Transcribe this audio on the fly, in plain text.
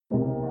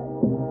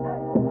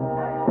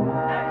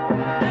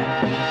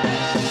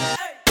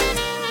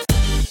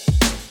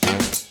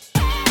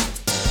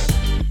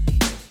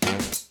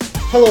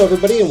Hello,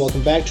 everybody, and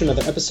welcome back to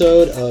another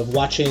episode of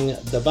Watching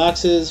the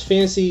Boxes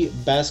Fantasy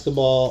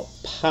Basketball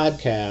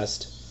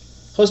Podcast,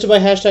 hosted by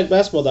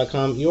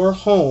 #basketball.com, your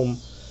home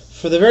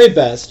for the very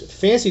best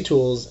fantasy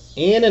tools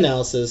and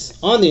analysis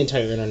on the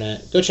entire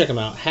internet. Go check them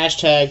out,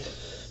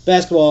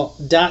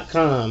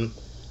 #basketball.com.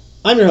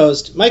 I'm your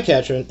host, Mike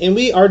Catron, and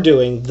we are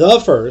doing the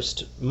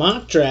first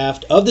mock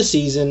draft of the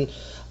season.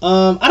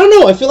 I don't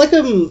know, I feel like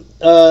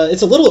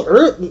it's a little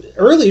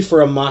early for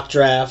a mock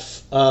draft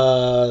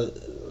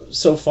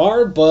so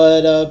far,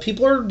 but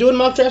people are doing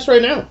mock drafts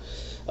right now.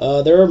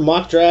 There are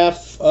mock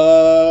draft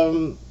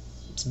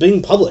it's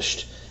being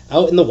published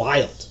out in the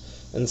wild,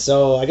 and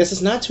so I guess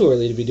it's not too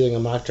early to be doing a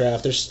mock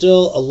draft. There's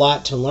still a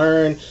lot to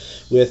learn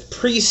with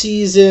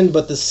preseason,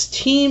 but the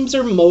teams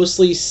are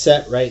mostly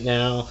set right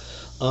now,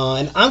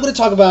 and I'm going to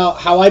talk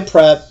about how I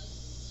prep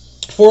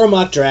for a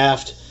mock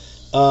draft,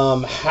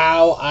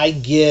 how I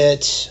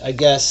get,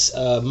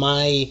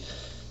 my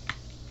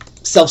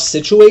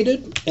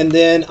self-situated, and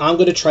then I'm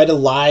going to try to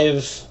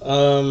live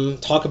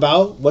talk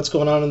about what's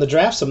going on in the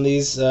draft. Some of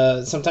these,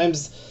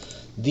 sometimes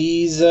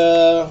these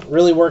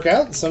really work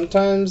out,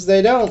 sometimes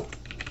they don't.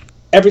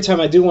 Every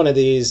time I do one of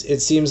these,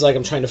 it seems like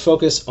I'm trying to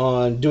focus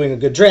on doing a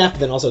good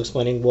draft, then also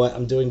explaining what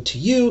I'm doing to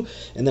you,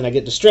 and then I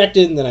get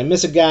distracted, and then I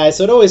miss a guy,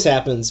 so it always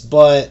happens.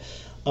 But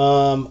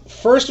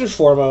first and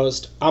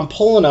foremost, I'm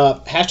pulling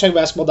up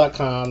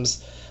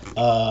 #basketball.com's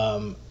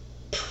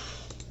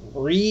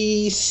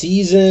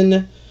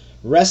preseason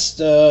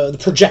the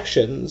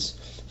projections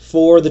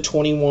for the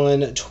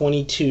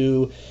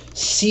 21-22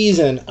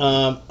 season.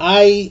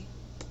 I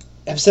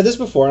have said this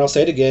before, and I'll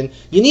say it again.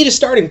 You need a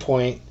starting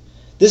point.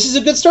 This is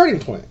a good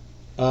starting point.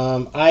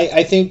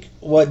 I think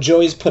what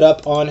Joey's put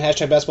up on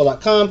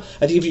 #basketball.com,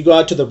 I think if you go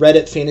out to the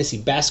Reddit Fantasy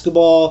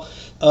Basketball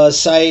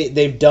site,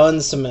 they've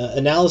done some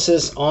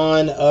analysis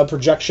on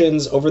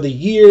projections over the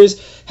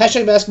years.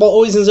 #basketball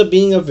always ends up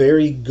being a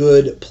very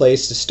good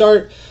place to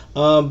start.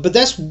 But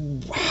that's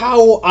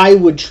how I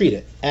would treat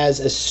it,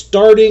 as a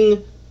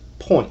starting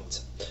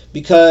point.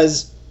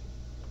 Because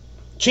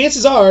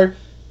chances are,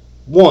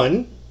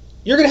 one,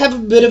 you're going to have a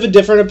bit of a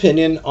different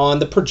opinion on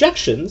the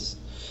projections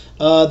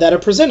that are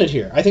presented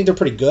here. I think they're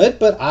pretty good,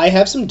 but I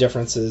have some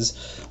differences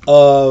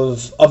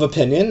of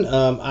opinion.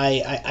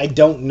 I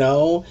don't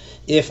know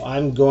if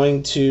I'm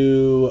going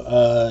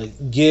to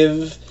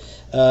give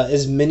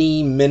as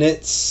many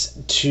minutes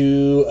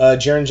to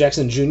Jaren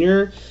Jackson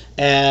Jr.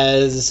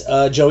 as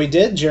Joey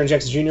did. Jaren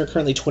Jackson Jr.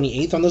 currently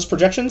 28th on those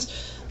projections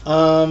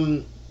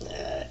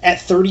at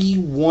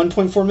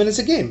 31.4 minutes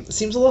a game. It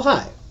seems a little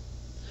high,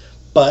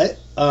 but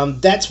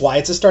that's why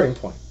it's a starting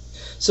point.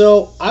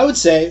 So I would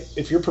say,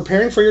 if you're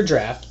preparing for your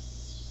draft,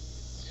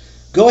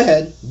 go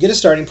ahead, get a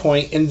starting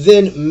point, and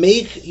then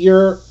make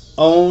your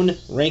own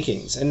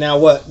rankings. And now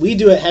what we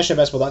do at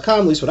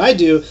 #basketball.com, at least what I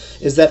do,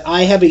 is that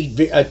I have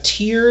a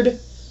tiered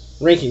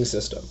ranking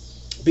system.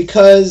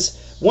 Because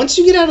once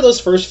you get out of those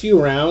first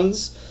few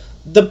rounds,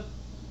 the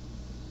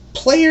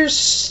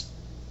player's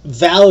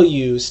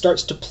value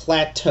starts to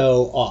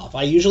plateau off.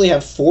 I usually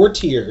have 4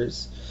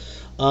 tiers.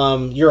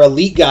 Your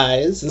elite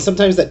guys, and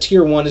sometimes that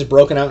tier 1 is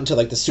broken out into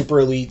like the super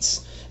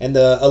elites and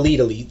the elite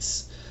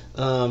elites.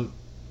 And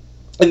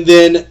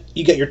then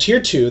you get your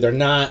tier 2, they're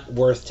not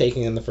worth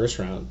taking in the first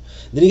round.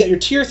 Then you got your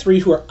tier 3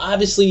 who are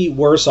obviously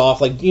worse off.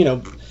 Like,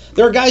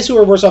 there are guys who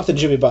are worse off than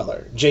Jimmy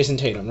Butler, Jason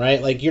Tatum,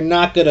 right? Like, you're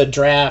not going to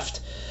draft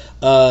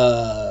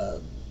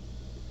Fred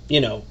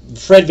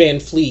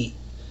VanVleet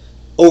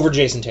over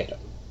Jason Tatum.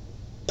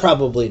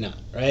 Probably not,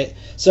 right?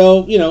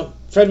 So,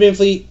 Fred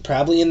VanVleet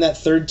probably in that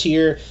third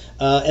tier.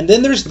 And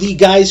then there's the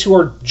guys who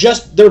are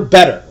they're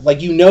better. Like,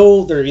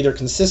 they're either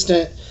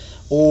consistent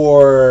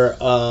or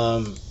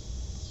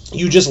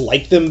you just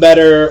like them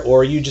better,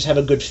 or you just have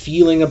a good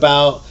feeling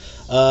about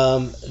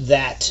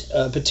that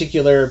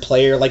particular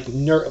player. I think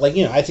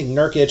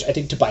Nurkic, I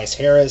think Tobias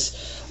Harris.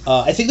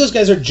 I think those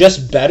guys are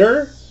just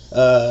better.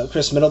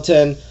 Chris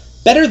Middleton,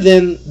 better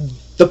than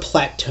the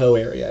plateau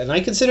area. And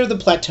I consider the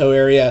plateau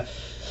area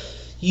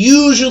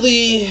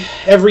usually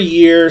every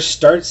year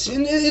starts,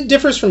 and it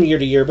differs from year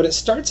to year, but it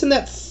starts in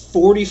that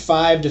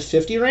 45 to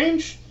 50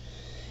 range.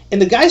 And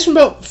the guys from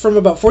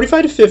about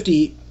 45 to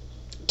 50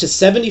 to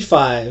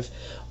 75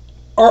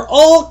 are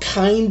all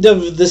kind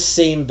of the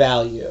same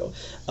value.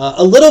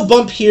 A little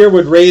bump here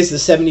would raise the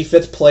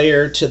 75th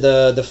player to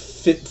the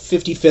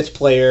 55th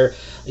player,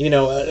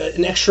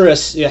 an extra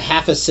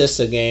half assist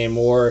a game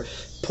or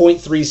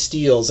 0.3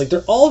 steals. Like,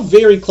 they're all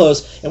very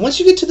close. And once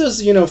you get to those,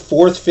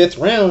 4th, 5th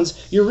rounds,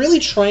 you're really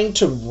trying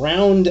to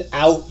round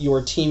out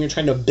your team. You're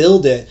trying to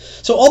build it.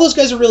 So all those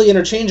guys are really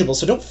interchangeable.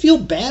 So don't feel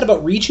bad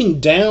about reaching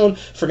down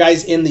for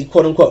guys in the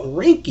quote-unquote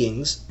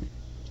rankings,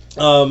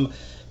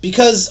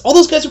 because all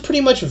those guys are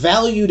pretty much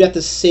valued at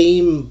the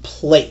same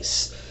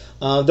place.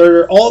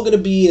 They're all going to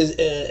be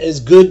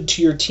as good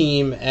to your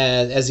team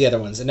as the other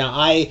ones. And now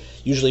I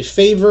usually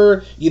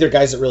favor either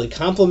guys that really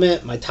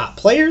complement my top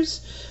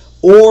players,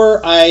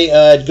 or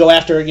I go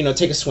after,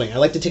 take a swing. I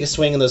like to take a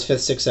swing in those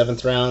 5th, 6th,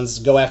 7th rounds,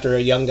 go after a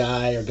young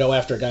guy, or go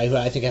after a guy who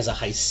I think has a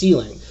high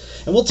ceiling.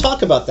 And we'll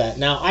talk about that.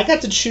 Now, I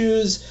got to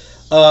choose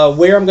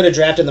where I'm going to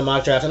draft in the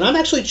mock draft. And I'm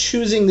actually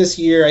choosing this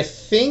year, I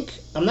think,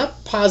 I'm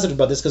not positive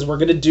about this because we're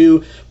going to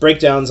do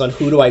breakdowns on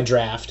who do I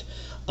draft.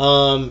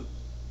 I'm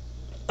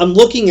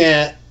looking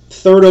at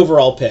third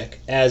overall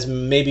pick as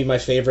maybe my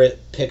favorite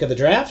pick of the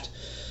draft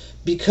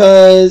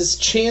because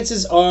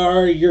chances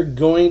are you're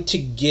going to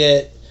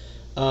get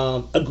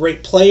a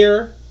great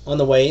player on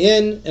the way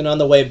in and on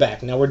the way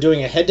back. Now we're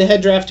doing a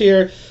head-to-head draft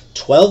here,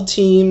 12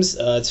 teams.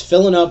 It's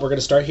filling up. We're going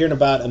to start here in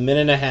about a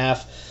minute and a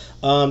half.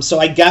 So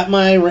I got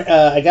my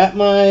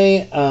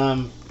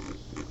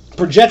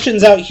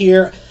projections out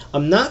here.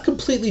 I'm not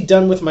completely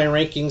done with my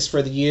rankings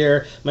for the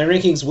year. My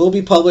rankings will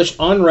be published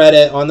on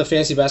Reddit, on the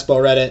Fantasy Basketball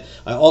Reddit.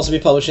 I'll also be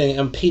publishing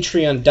on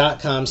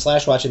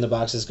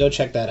patreon.com/watchingtheboxes. Go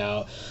check that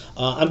out.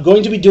 I'm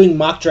going to be doing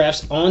mock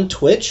drafts on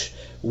Twitch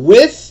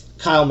with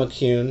Kyle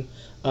McCune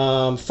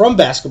from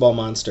Basketball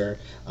Monster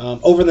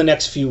over the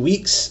next few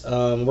weeks.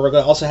 We're going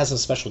to also have some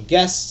special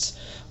guests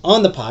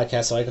on the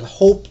podcast, so I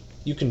hope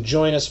you can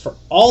join us for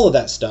all of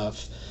that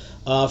stuff.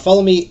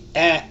 Follow me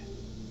at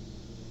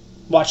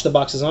Watch the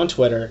Boxes on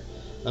Twitter.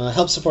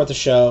 Help support the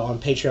show on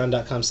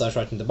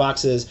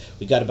patreon.com/watchingtheboxes.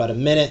 We got about a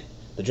minute.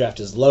 The draft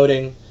is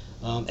loading.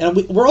 And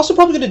we're also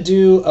probably going to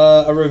do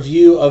a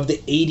review of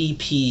the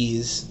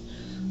ADPs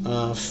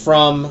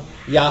from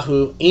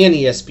Yahoo and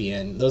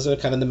ESPN. Those are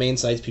kind of the main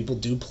sites people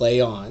do play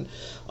on.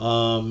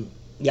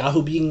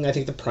 Yahoo being, I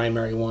think, the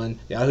primary one.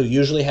 Yahoo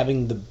usually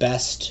having the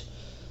best...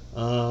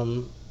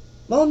 well,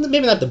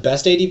 maybe not the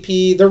best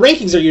ADP. Their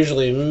rankings are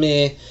usually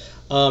meh.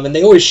 And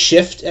they always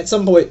shift at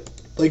some point.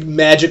 Like,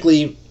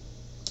 magically...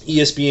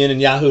 ESPN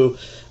and Yahoo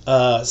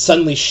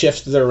suddenly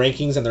shift their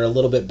rankings and they're a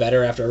little bit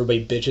better after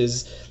everybody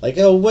bitches like,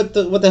 oh, what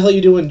the hell are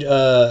you doing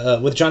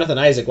with Jonathan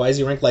Isaac? Why is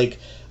he ranked like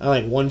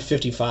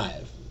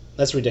 155?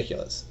 That's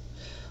ridiculous.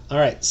 All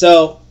right,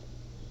 so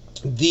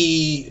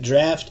the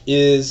draft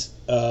is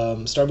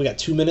started. We got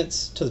 2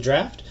 minutes to the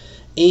draft,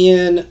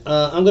 and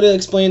I'm going to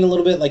explain a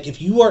little bit. Like,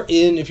 if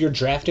you're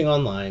drafting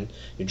online,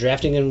 you're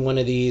drafting in one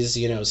of these,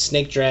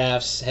 snake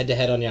drafts, head to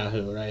head on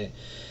Yahoo, right?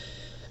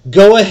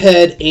 Go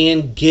ahead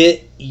and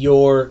get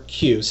your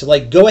queue. So,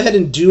 go ahead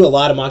and do a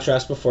lot of mock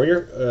drafts before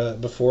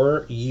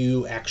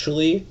you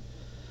actually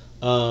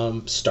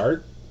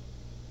start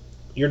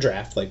your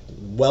draft. Like,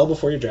 well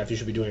before your draft, you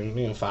should be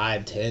doing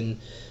 5, 10,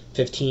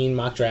 15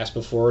 mock drafts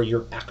before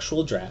your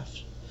actual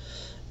draft.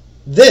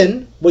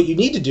 Then, what you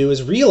need to do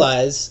is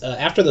realize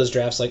after those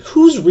drafts,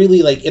 who's really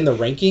in the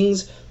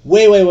rankings,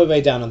 way, way, way, way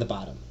down on the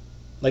bottom.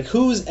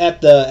 Who's at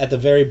the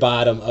very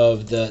bottom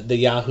of the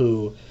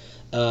Yahoo.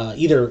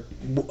 Either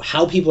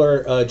how people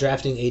are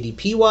drafting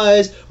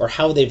ADP-wise or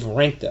how they've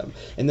ranked them.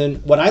 And then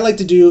what I like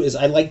to do is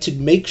I like to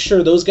make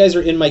sure those guys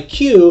are in my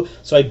queue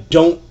so I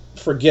don't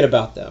forget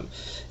about them.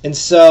 And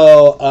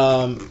so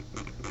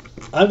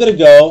I'm going to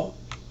go.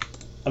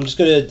 I'm just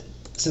going to,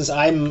 since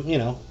I'm,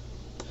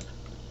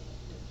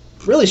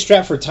 really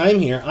strapped for time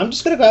here, I'm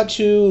just going to go out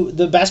to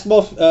the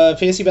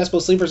Fantasy Basketball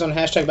Sleepers on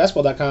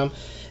 #basketball.com,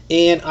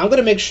 and I'm going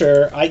to make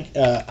sure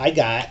I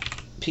got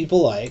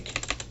people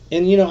like...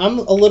 And, I'm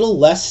a little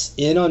less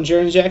in on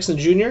Jaren Jackson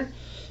Jr.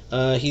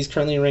 He's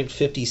currently ranked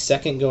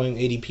 52nd, going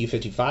ADP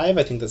 55.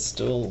 I think that's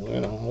still,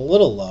 a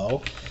little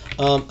low.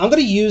 I'm going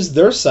to use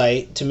their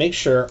site to make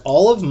sure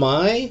all of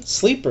my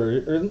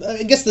sleeper, or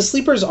I guess the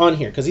sleepers on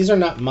here, because these are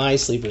not my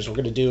sleepers. We're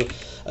going to do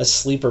a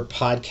sleeper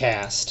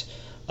podcast.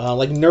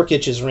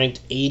 Nurkic is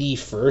ranked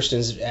 81st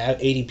and is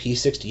at ADP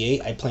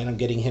 68. I plan on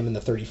getting him in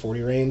the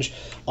 30-40 range.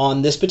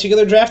 On this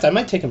particular draft, I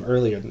might take him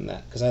earlier than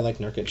that because I like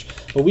Nurkic.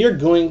 But we are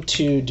going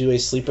to do a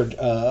sleeper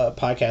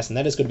podcast, and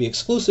that is going to be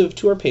exclusive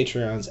to our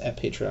Patreons at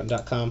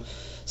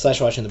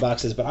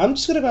patreon.com/watchingtheboxes. But I'm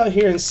just going to go out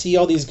here and see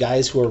all these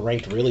guys who are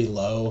ranked really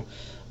low.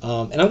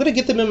 And I'm going to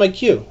get them in my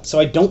queue so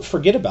I don't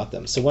forget about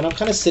them. So when I'm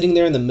kind of sitting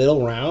there in the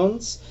middle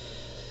rounds...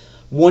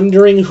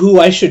 wondering who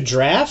I should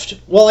draft?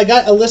 Well, I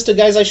got a list of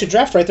guys I should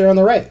draft right there on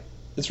the right.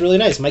 It's really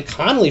nice. Mike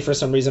Conley, for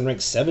some reason,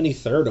 ranked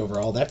 73rd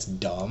overall. That's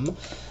dumb.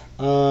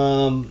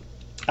 I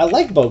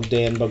like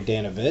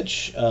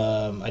Bogdanovic.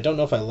 I don't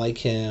know if I like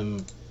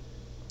him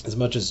as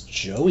much as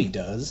Joey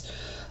does.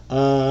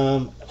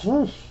 I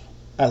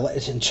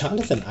like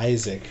Jonathan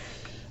Isaac.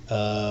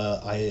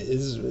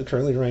 Is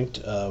currently ranked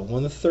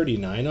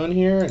 139 on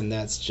here, and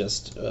that's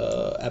just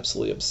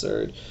absolutely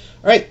absurd.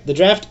 All right, the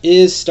draft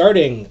is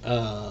starting.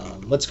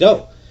 Let's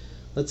go.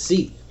 Let's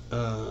see.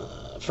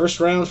 First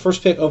round,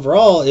 first pick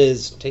overall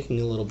is taking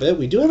a little bit.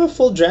 We do have a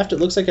full draft. It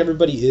looks like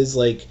everybody is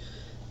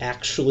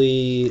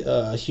actually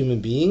a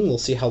human being. We'll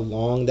see how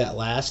long that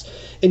lasts.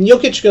 And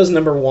Jokic goes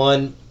number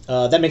 1.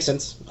 That makes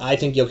sense. I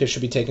think Jokic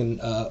should be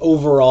taken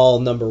overall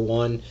number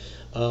 1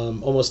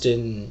 almost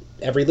in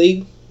every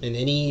league. In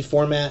any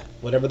format,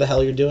 whatever the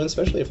hell you're doing,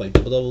 especially if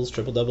double-doubles,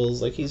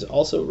 triple-doubles, he's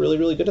also really,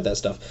 really good at that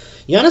stuff.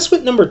 Giannis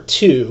went number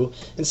 2,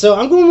 and so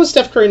I'm going with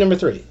Steph Curry number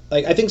 3.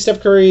 I think Steph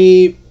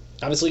Curry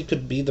obviously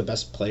could be the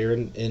best player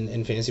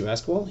in fantasy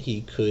basketball.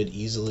 He could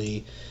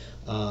easily...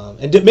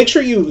 and make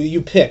sure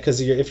you pick,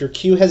 because if your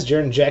queue has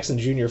Jaren Jackson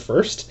Jr.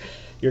 first,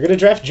 you're going to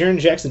draft Jaren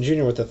Jackson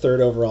Jr. with the 3rd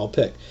overall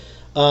pick.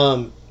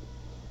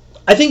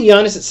 I think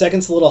Giannis at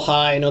second's a little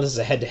high. I know this is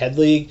a head-to-head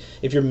league.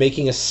 If you're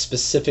making a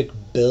specific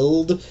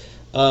build,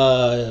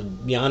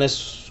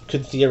 Giannis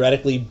could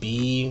theoretically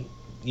be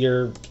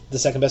the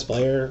second best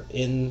player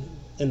in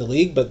the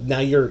league. But now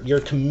you're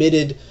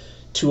committed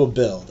to a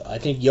build. I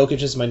think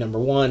Jokic is my number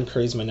 1.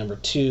 Curry's my number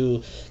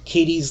 2.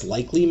 KD's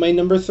likely my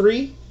number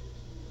 3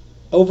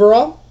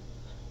 overall.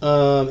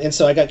 And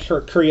so I got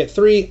Curry at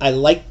 3. I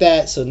like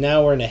that. So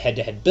now we're in a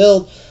head-to-head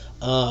build.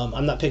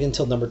 I'm not picking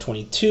until number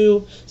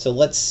 22. So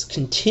let's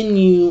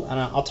continue. And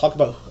I'll talk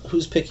about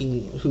who's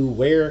picking who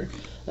where.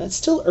 It's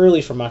still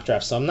early for mock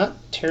draft, so I'm not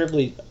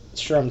terribly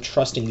sure I'm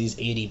trusting these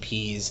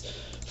ADPs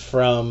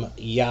from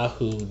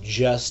Yahoo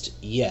just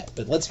yet.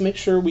 But let's make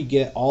sure we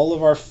get all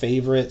of our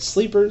favorite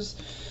sleepers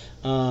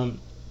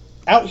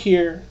out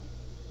here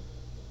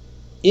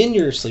in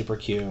your sleeper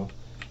queue.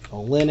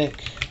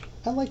 Olynyk.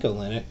 I like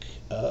Olynyk.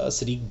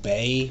 Sadiq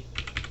Bey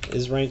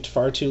is ranked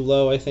far too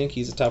low, I think.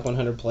 He's a top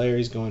 100 player.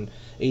 He's going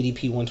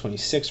ADP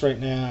 126 right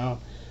now.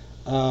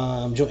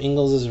 Joe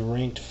Ingles is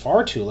ranked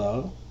far too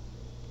low.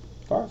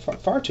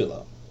 Far too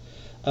low.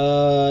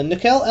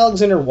 Nickeil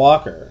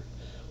Alexander-Walker.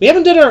 We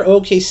haven't done our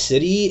OK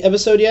City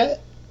episode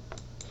yet.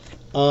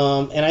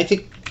 And I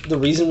think the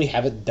reason we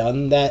haven't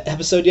done that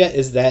episode yet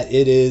is that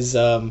it's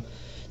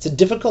a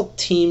difficult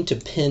team to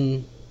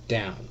pin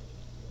down.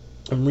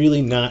 I'm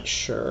really not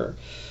sure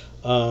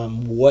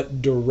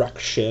what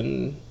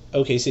direction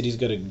OK City's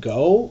going to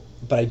go,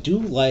 but I do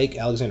like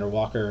Alexander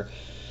Walker.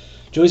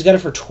 Joey's got it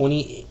for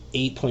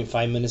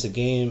 28.5 minutes a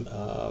game.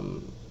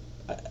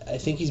 I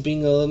think he's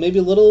being maybe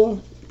a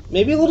little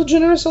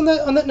generous on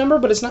that number,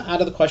 but it's not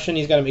out of the question.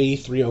 He's got him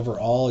 83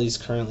 overall. He's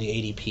currently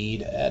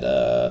ADP'd at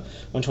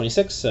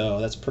 126, so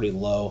that's pretty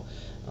low.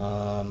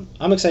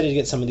 I'm excited to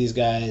get some of these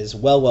guys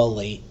well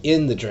late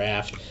in the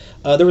draft.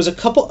 There was a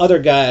couple other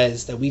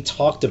guys that we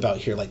talked about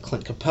here, like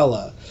Clint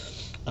Capella.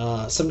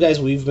 Some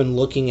guys we've been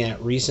looking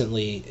at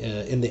recently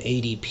in the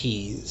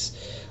ADPs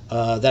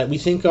that we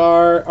think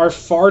are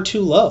far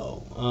too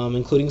low,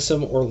 including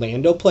some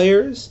Orlando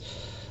players.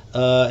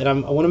 And I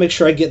want to make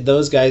sure I get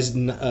those guys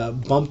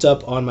bumped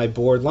up on my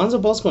board. Lonzo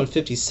Ball's going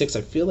 56.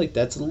 I feel like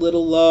that's a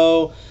little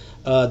low.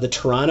 The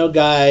Toronto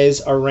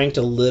guys are ranked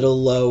a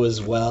little low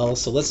as well.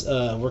 So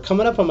we're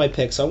coming up on my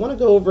picks. So I want to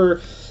go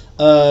over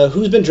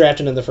who's been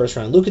drafted in the first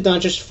round. Luka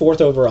Doncic, 4th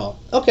overall.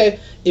 Okay,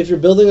 if you're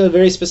building a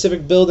very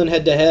specific build in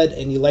head-to-head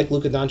and you like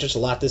Luka Doncic a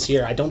lot this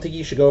year, I don't think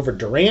you should go over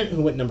Durant,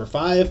 who went number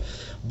 5.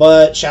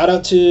 But shout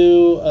out to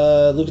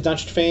Luka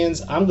Doncic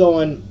fans. I'm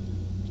going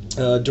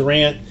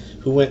Durant,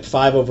 who went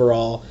 5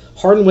 overall.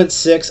 Harden went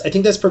 6. I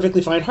think that's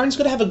perfectly fine. Harden's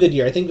going to have a good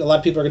year. I think a lot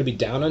of people are going to be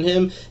down on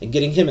him, and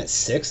getting him at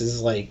 6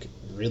 is like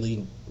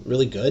really,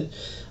 really good.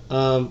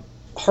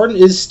 Harden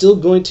is still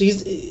going to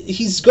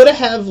he's going to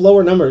have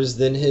lower numbers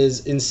than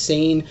his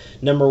insane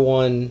number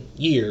 1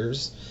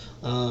 years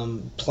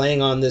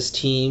playing on this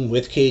team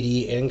with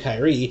KD and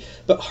Kyrie,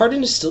 but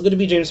Harden is still going to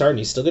be James Harden.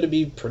 He's still going to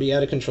be pretty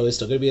out of control. He's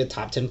still going to be a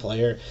top 10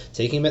 player.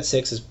 Taking him at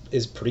 6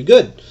 is pretty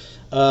good.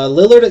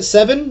 Lillard at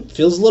 7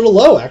 feels a little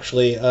low,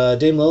 actually.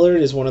 Dame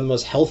Lillard is one of the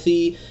most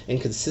healthy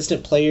and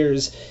consistent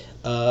players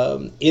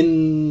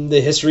in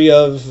the history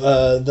of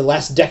the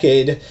last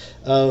decade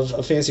of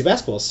fantasy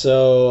basketball.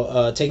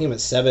 So taking him at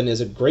 7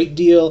 is a great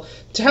deal.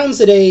 Towns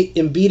at 8,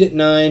 Embiid at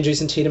 9,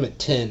 Jason Tatum at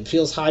 10.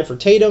 Feels high for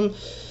Tatum.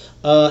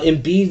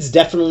 Embiid's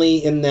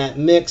definitely in that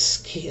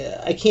mix.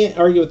 I can't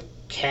argue with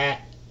Cat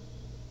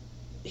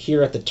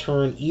here at the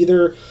turn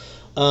either.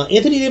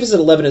 Anthony Davis at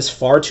 11 is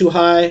far too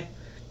high.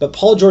 But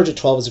Paul George at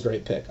 12 is a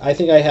great pick. I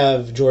think I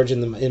have George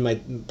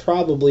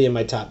probably in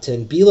my top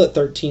 10. Beal at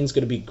 13 is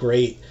going to be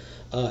great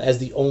as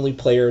the only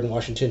player in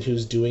Washington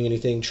who's doing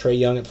anything. Trae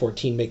Young at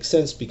 14 makes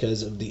sense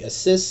because of the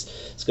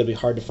assists. It's going to be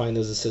hard to find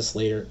those assists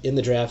later in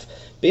the draft.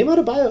 Bam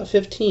Adebayo at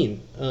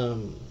 15.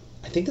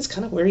 I think that's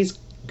kind of where he's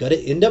going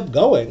to end up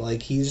going. Bam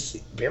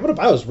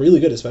Adebayo is really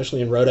good, especially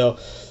in Roto.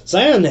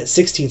 Zion at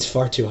 16 is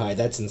far too high.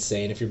 That's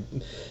insane. If you're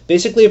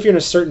in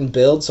a certain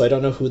build, so I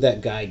don't know who that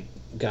guy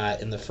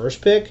got in the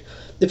first pick.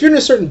 If you're in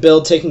a certain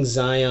build, taking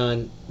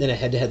Zion in a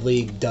head-to-head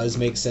league does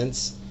make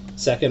sense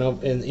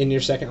in your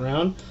second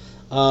round,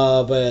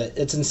 but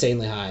it's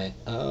insanely high,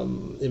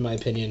 in my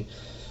opinion.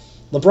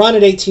 LeBron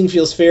at 18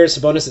 feels fair.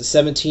 Sabonis at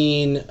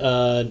 17.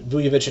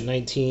 Vujovic at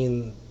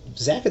 19.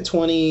 Zach at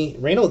 20.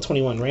 Randall at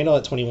 21. Randall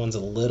at 21 is a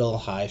little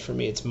high for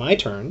me. It's my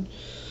turn.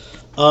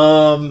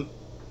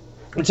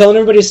 I'm telling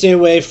everybody to stay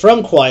away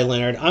from Kawhi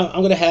Leonard. I'm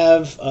going to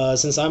have,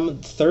 since I'm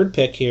third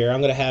pick here, I'm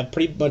going to have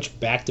pretty much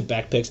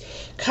back-to-back picks.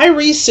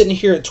 Kyrie's sitting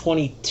here at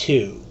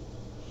 22.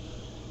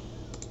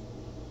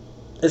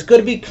 It's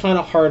going to be kind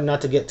of hard not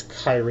to get to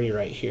Kyrie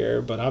right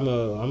here, but I'm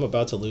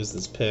about to lose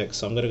this pick,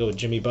 so I'm going to go with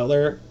Jimmy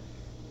Butler.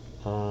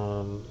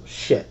 All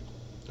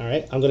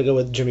right, I'm going to go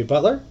with Jimmy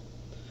Butler.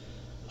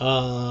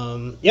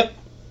 Yep.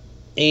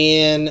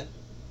 And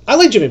I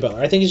like Jimmy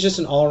Butler. I think he's just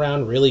an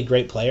all-around really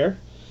great player.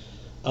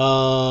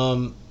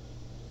 The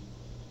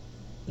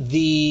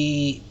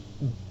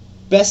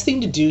best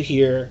thing to do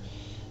here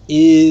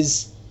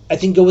is I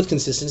think go with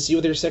consistency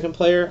with your second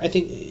player. I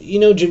think,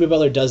 Jimmy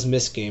Butler does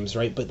miss games,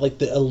 right? But like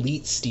the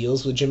elite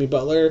steals with Jimmy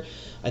Butler,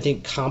 I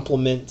think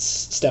complements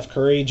Steph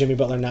Curry. Jimmy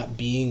Butler not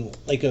being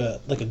like a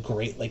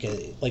great like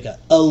a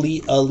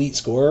elite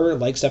scorer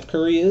like Steph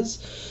Curry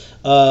is.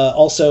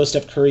 Also,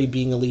 Steph Curry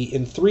being elite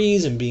in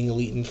threes and being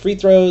elite in free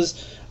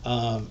throws.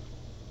 I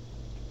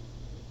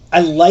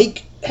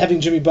like having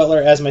Jimmy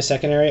Butler as my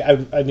secondary.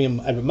 I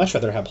mean, I would much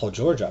rather have Paul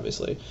George,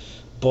 obviously,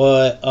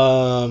 but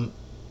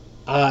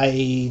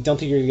I don't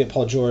think you're going to get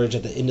Paul George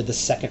at the end of the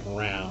second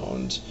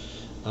round.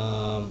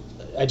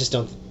 I just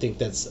don't think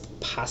that's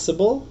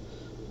possible.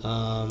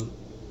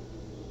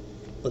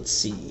 Let's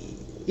see.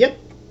 Yep.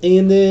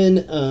 And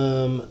then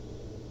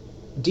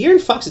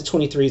De'Aaron Fox at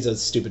 23 is a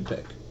stupid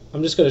pick.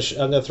 I'm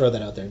gonna throw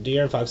that out there.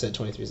 De'Aaron Fox at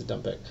 23 is a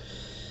dumb pick.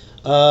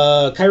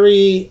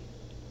 Kyrie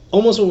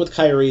almost went with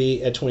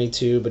Kyrie at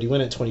 22, but he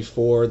went at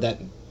 24. That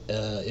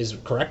is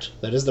correct.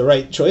 That is the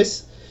right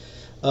choice.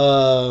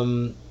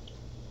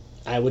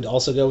 I would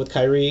also go with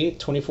Kyrie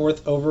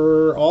 24th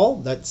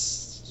overall.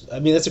 That's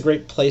a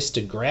great place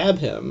to grab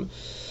him.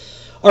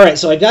 All right,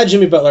 so I got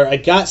Jimmy Butler. I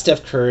got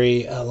Steph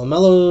Curry.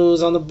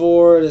 LaMelo's on the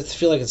board. I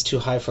feel like it's too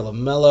high for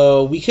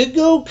LaMelo. We could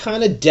go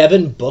kind of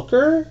Devin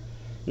Booker.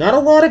 Not a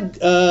lot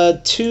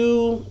of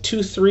two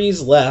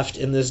threes left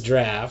in this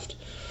draft.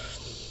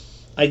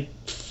 I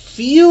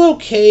feel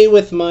okay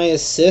with my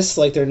assists.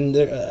 Like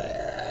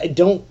I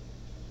don't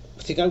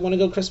think I want to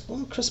go Chris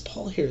Paul. Chris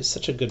Paul here is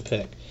such a good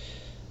pick.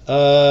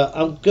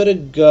 I'm gonna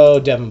go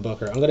Devin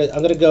Booker. I'm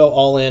gonna go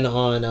all in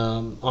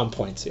on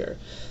points here.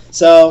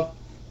 So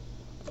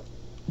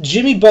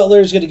Jimmy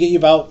Butler is gonna get you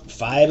about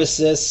 5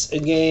 assists a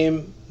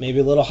game, maybe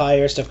a little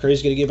higher. Steph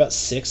Curry's gonna get about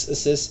 6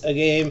 assists a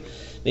game,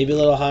 maybe a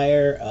little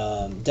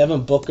higher.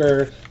 Devin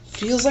Booker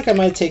feels like I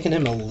might have taken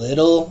him a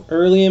little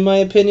early in my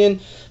opinion,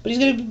 but he's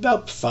gonna be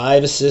about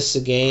 5 assists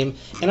a game.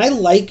 And I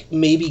like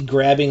maybe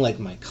grabbing like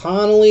Mike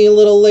Conley a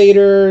little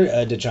later,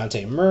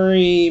 DeJounte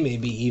Murray,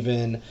 maybe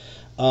even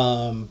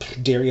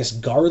Darius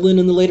Garland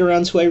in the later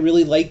rounds, who I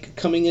really like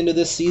coming into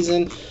this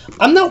season.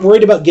 I'm not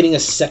worried about getting a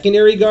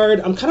secondary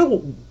guard. I'm kind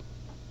of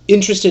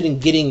interested in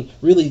getting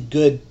really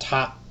good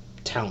top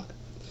talent.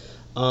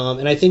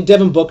 And I think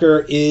Devin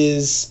Booker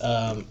is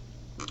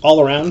all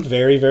around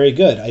very, very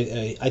good.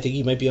 I think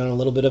he might be on a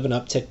little bit of an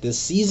uptick this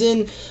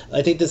season.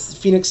 I think the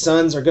Phoenix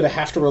Suns are going to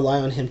have to rely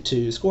on him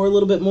to score a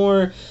little bit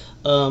more.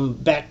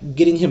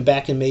 Getting him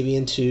back and maybe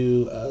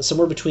into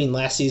somewhere between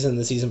last season and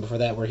the season before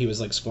that, where he was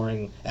like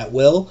scoring at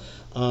will.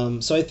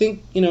 So I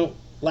think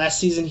last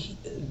season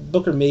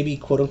Booker may be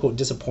quote unquote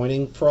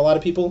disappointing for a lot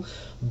of people,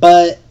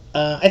 but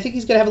I think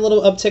he's gonna have a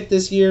little uptick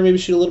this year. Maybe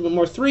shoot a little bit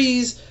more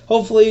threes,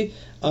 hopefully.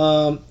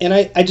 And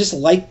I just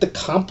like the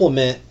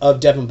complement of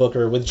Devin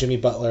Booker with Jimmy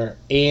Butler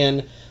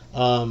and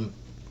my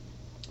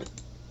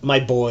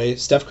boy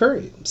Steph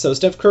Curry. So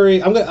Steph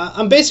Curry,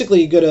 I'm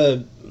basically gonna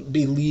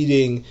be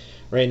leading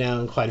right now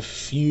in quite a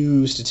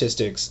few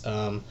statistics.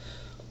 I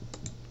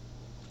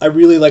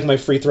really like my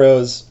free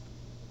throws.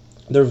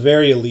 They're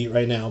very elite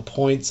right now.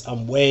 Points,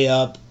 I'm way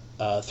up.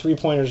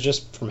 3-pointers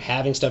just from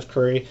having Steph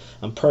Curry,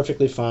 I'm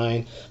perfectly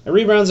fine. My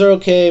rebounds are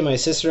okay. My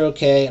assists are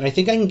okay. And I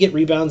think I can get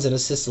rebounds and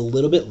assists a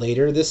little bit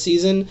later this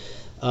season.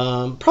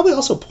 Probably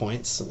also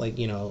points. Like,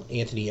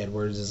 Anthony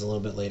Edwards is a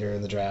little bit later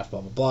in the draft,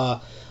 blah, blah,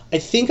 blah. I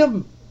think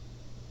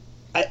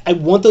I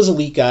want those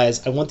elite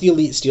guys. I want the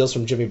elite steals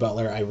from Jimmy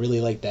Butler. I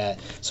really like that.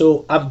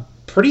 So I'm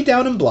pretty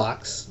down in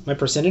blocks. My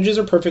percentages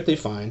are perfectly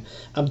fine.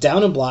 I'm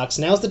down in blocks.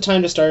 Now's the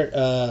time to start,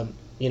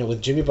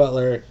 with Jimmy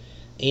Butler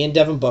and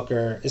Devin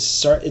Booker.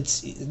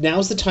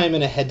 Now's the time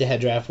in a head-to-head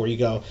draft where you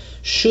go,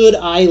 should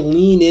I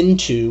lean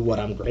into what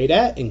I'm great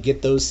at and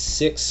get those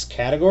 6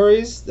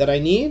 categories that I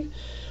need?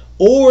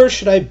 Or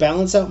should I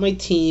balance out my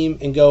team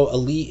and go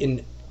elite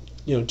in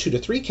 2 to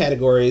 3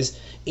 categories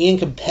and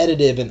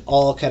competitive in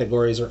all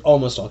categories or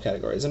almost all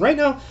categories? And right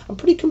now, I'm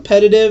pretty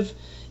competitive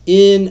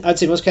in, I'd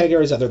say, most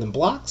categories other than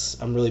blocks.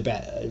 I'm really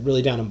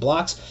down in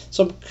blocks.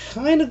 So I'm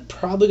kind of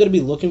probably going to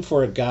be looking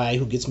for a guy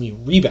who gets me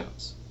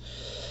rebounds.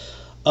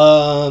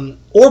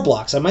 Or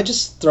blocks. I might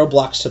just throw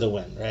blocks to the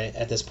wind, right,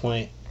 at this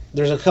point.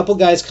 There's a couple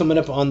guys coming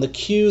up on the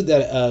queue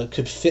that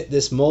could fit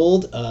this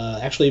mold.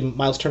 Actually,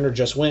 Miles Turner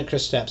just went.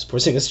 Kristaps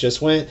Porzingis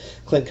just went.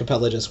 Clint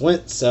Capella just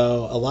went.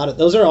 So a lot of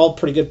those are all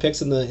pretty good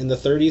picks in the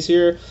 30s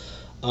here.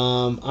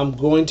 I'm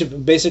going to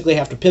basically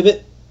have to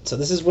pivot. So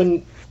this is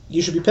when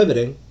you should be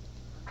pivoting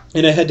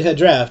in a head-to-head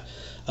draft.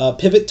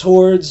 Pivot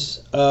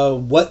towards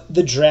what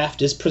the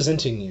draft is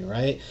presenting you,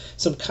 right?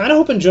 So I'm kind of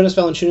hoping Jonas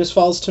Valanciunas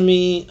falls to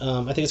me.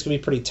 I think it's going to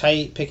be pretty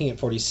tight, picking at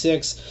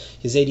 46.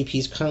 His ADP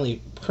is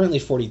currently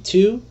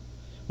 42,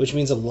 which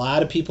means a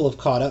lot of people have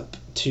caught up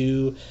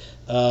to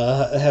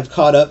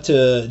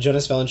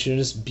Jonas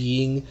Valanciunas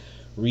being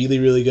really,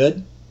 really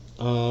good.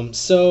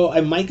 So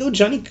I might go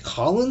Johnny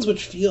Collins,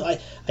 which I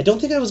don't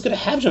think I was going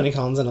to have Johnny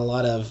Collins in a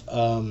lot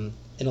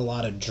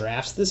of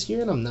drafts this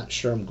year, and I'm not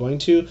sure I'm going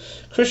to.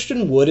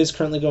 Christian Wood is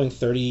currently going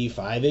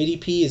 35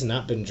 ADP, has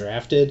not been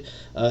drafted.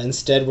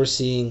 Instead, we're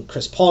seeing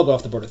Chris Paul go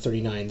off the board at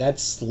 39.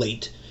 That's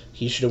late.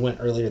 He should have went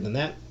earlier than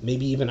that.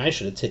 Maybe even I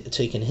should have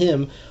taken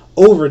him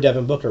over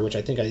Devin Booker, which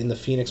I think in the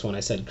Phoenix one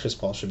I said Chris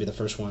Paul should be the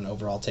first one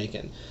overall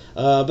taken.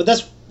 But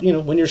that's,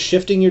 when you're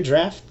shifting your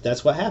draft,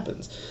 that's what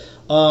happens.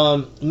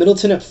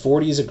 Middleton at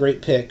 40 is a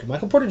great pick.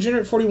 Michael Porter Jr.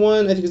 at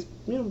 41, I think is,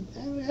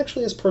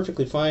 actually is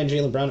perfectly fine.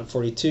 Jaylen Brown at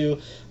 42.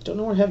 I don't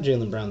know where I have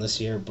Jaylen Brown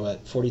this year,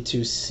 but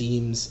 42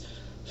 seems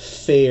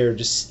fair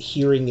just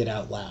hearing it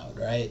out loud,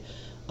 right?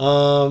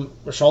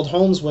 Rashard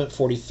Holmes went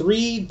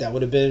 43. That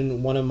would have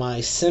been one of my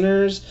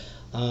centers.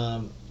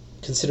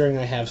 Considering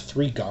I have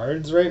 3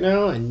 guards right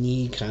now, I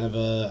need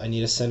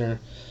a center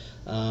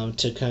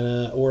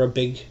or a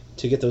big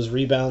to get those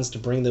rebounds to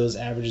bring those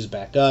averages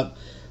back up.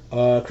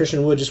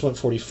 Christian Wood just went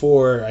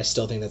 44. I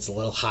still think that's a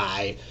little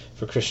high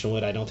for Christian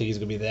Wood. I don't think he's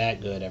going to be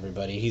that good,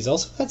 everybody. He's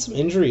also had some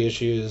injury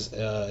issues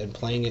and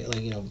playing it,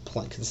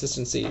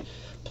 consistency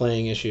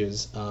playing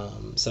issues.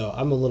 So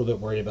I'm a little bit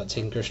worried about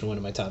taking Christian Wood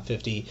in my top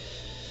 50.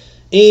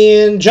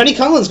 And Johnny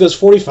Collins goes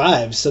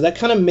 45. So that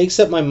kind of makes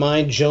up my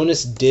mind.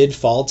 Jonas did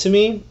fall to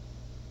me.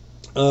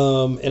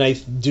 And I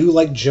do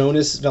like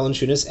Jonas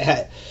Valanciunas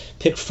at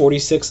pick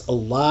 46 a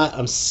lot.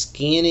 I'm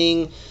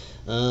scanning.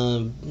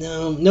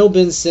 No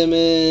Ben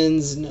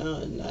Simmons.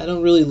 No, I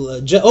don't really.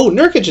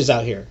 Nurkic is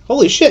out here.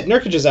 Holy shit,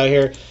 Nurkic is out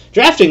here.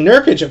 Drafting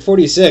Nurkic at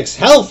 46.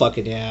 Hell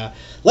fucking yeah.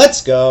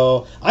 Let's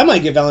go. I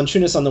might get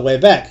Valanciunas on the way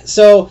back.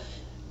 So,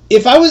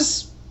 if I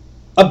was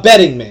a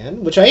betting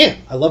man, which I am,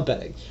 I love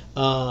betting.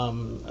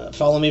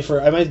 Follow me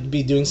I might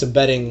be doing some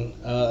betting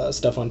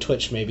stuff on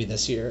Twitch maybe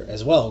this year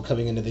as well,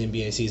 coming into the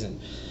NBA season.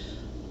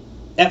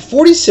 At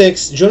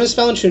 46, Jonas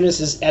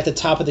Valanciunas is at the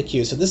top of the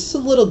queue. So this is a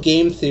little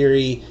game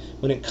theory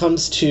when it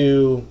comes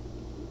to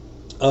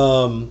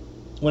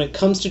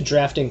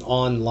drafting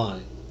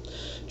online.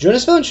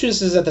 Jonas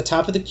Valanciunas is at the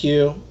top of the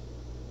queue.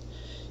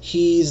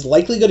 He's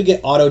likely going to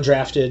get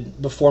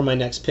auto-drafted before my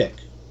next pick.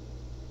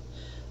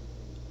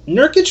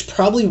 Nurkic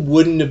probably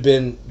wouldn't have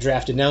been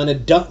drafted. Now, in a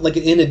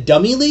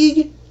dummy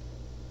league,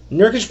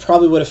 Nurkic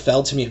probably would have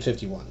fell to me at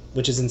 51,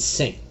 which is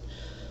insane.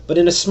 But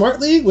in a smart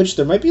league, which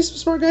there might be some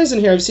smart guys in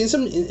here, I've seen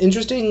some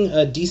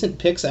interesting, decent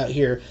picks out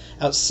here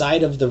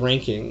outside of the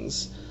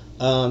rankings.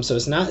 So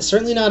it's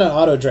certainly not an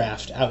auto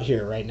draft out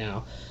here right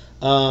now.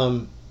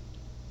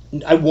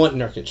 I want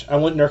Nurkic. I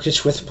want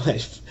Nurkic with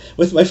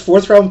my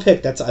 4th round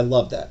pick. I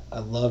love that. I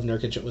love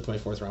Nurkic with my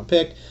 4th round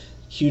pick.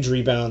 Huge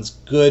rebounds,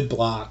 good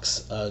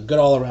blocks, good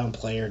all around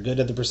player, good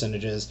at the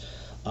percentages.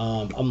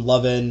 I'm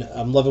loving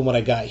what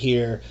I got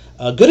here.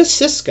 Good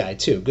assists guy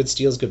too. Good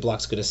steals, good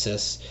blocks, good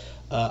assists.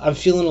 I'm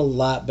feeling a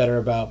lot better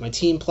about my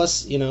team.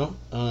 Plus,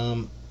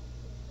 I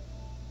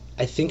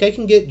think I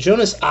can get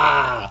Jonas.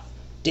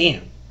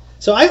 Damn.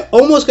 So I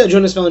almost got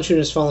Jonas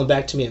Valanciunas falling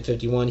back to me at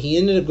 51. He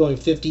ended up going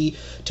 50.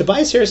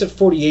 Tobias Harris at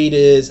 48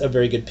 is a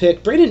very good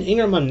pick. Brandon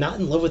Ingram, I'm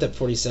not in love with at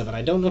 47.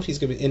 I don't know if he's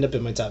going to end up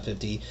in my top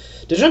 50.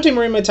 DeJounte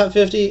Murray in my top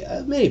 50?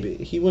 Maybe.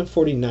 He went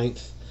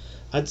 49th.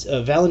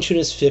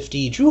 Valanciunas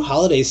 50. Drew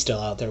Holiday's still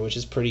out there, which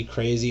is pretty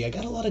crazy. I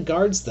got a lot of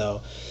guards,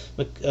 though.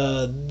 But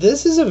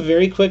this is a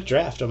very quick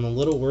draft. I'm a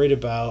little worried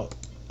about...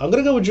 I'm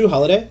going to go with Drew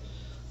Holiday.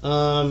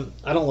 I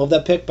don't love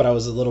that pick, but I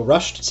was a little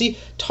rushed. See,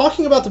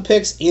 talking about the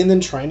picks and then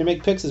trying to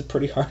make picks is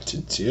pretty hard to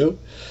do.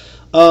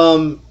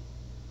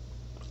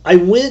 I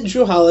went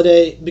Drew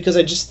Holiday because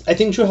I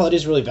think Drew Holiday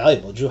is really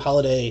valuable. Drew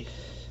Holiday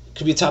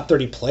could be a top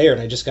 30 player, and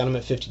I just got him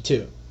at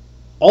 52.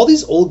 All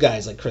these old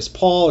guys like Chris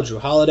Paul, Drew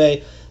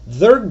Holiday,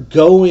 they're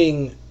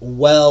going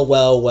well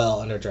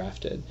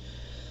underdrafted.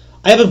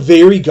 I have a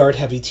very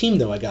guard-heavy team,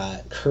 though. I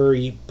got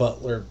Curry,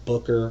 Butler,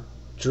 Booker,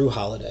 Drew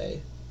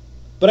Holiday.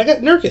 But I got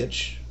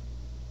Nurkic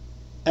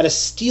at a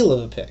steal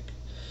of a pick.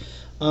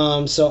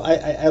 So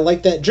I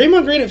like that.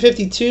 Draymond Green at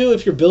 52,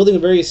 if you're building a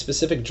very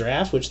specific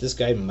draft, which this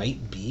guy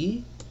might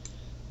be,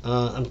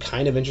 I'm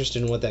kind of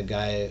interested in what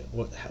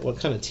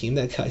kind of team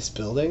that guy's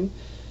building.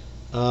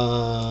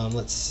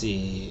 Let's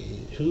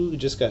see. Who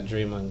just got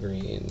Draymond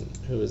Green?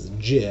 Who is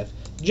Jeff?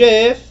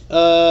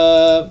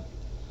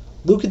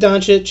 Luka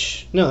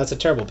Doncic. No, that's a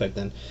terrible pick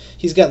then.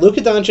 He's got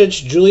Luka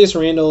Doncic, Julius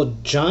Randle,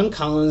 John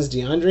Collins,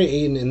 DeAndre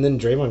Ayton, and then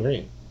Draymond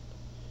Green.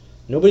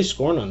 Nobody's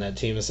scoring on that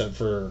team except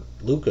for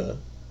Luka.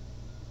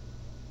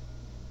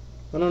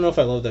 I don't know if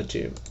I love that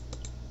team.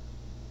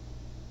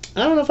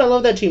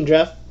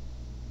 Jeff.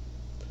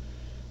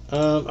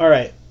 All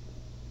right.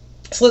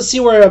 So let's see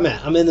where I'm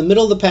at. I'm in the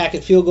middle of the pack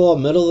at field goal,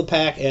 middle of the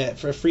pack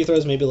for free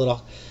throws, maybe a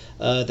little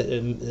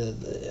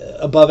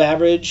above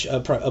average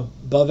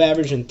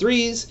in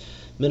threes,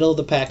 middle of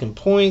the pack in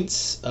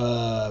points.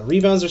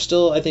 Rebounds are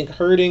still, I think,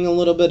 hurting a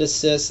little bit.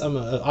 Assists, I'm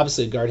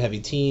obviously a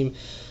guard-heavy team.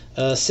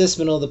 Assists,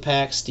 middle of the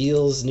pack.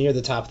 Steals, near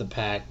the top of the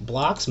pack.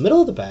 Blocks,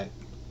 middle of the pack.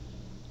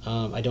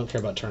 I don't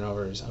care about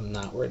turnovers. I'm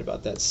not worried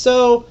about that.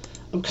 So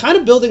I'm kind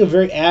of building a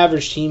very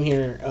average team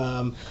here.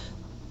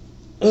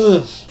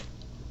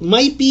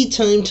 Might be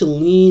time to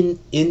lean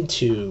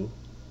into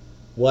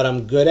what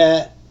I'm good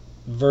at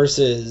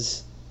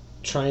versus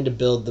trying to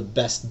build the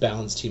best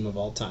balanced team of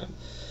all time.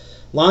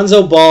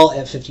 Lonzo Ball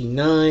at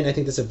 59. I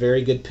think that's a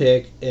very good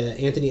pick.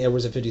 Anthony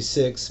Edwards at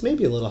 56.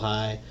 Maybe a little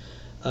high.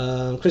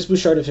 Chris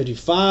Bouchard at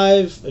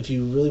 55. If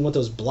you really want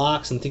those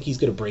blocks and think he's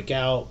going to break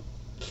out,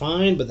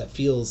 fine, but that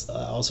feels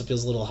also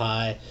feels a little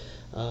high.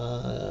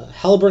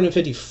 Halliburton at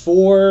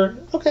 54.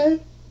 Okay,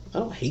 I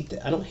don't hate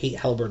that. I don't hate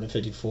Halliburton at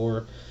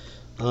 54.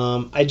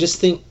 I just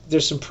think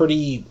there's some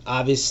pretty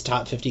obvious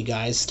top 50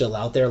 guys still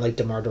out there, like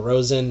DeMar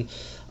DeRozan.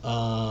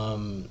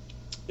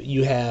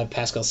 You have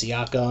Pascal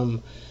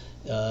Siakam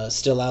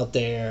still out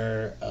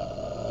there,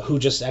 who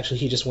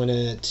he just went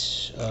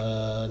at,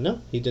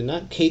 no, he did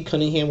not. Cade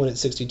Cunningham went at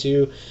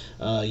 62.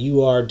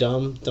 You are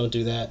dumb. Don't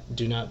do that.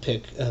 Do not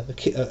pick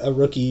a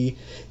rookie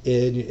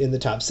in the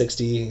top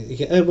 60.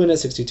 He went at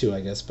 62,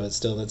 I guess, but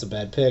still, that's a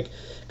bad pick.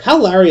 Kyle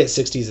Lowry at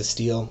 60 is a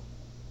steal.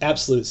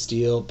 Absolute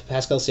steal.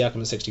 Pascal Siakam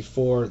at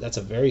 64. That's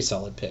a very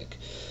solid pick.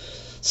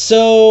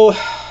 So,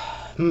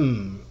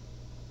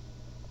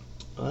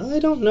 I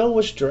don't know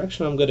which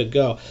direction I'm going to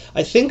go.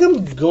 I think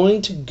I'm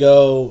going to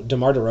go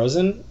DeMar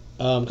DeRozan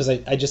because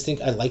I just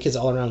think I like his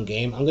all-around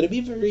game. I'm going to be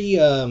very...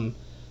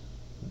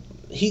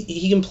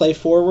 he can play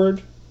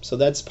forward, so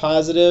that's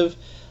positive.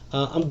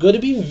 I'm going to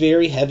be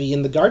very heavy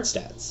in the guard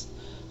stats.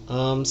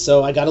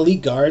 So I got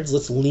elite guards.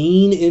 Let's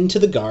lean into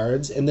the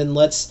guards, and then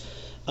let's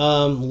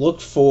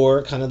look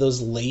for kind of those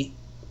late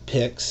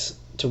picks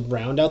to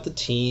round out the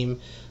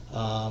team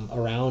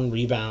around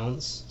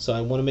rebounds. So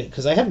I want to make,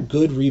 because I have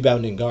good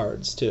rebounding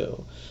guards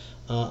too.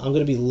 I'm going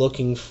to be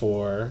looking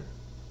for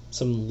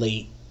some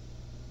late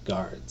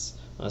guards.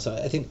 So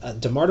I think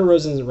DeMar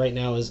DeRozan right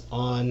now is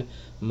on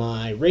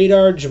my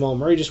radar. Jamal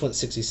Murray just went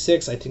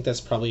 66. I think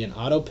that's probably an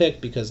auto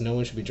pick because no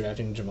one should be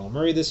drafting Jamal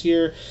Murray this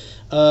year.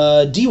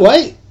 D.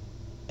 White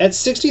at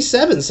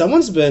 67.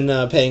 Someone's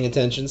been paying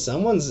attention.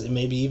 Someone's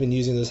maybe even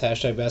using those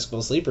hashtag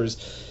basketball sleepers.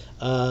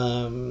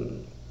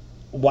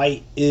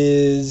 White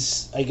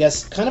is, I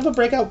guess, kind of a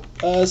breakout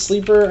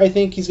sleeper. I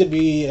think he's going to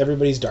be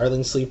everybody's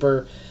darling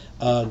sleeper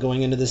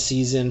going into the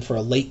season for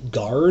a late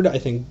guard. I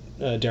think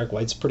Derek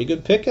White's a pretty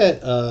good pick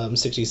at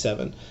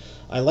 67.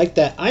 I like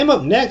that. I'm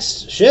up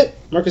next.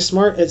 Marcus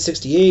Smart at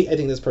 68. I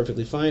think that's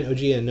perfectly fine. OG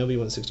Anunoby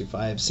went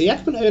 65.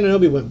 Siakam and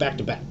Anunoby went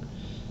back-to-back.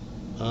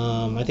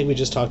 I think we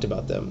just talked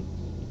about them.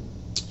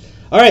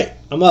 All right,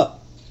 I'm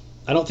up.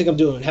 I don't think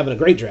I'm having a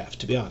great draft,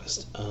 to be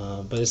honest.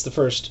 But it's the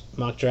first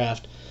mock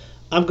draft.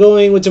 I'm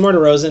going with DeMar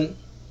DeRozan.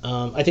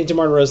 I think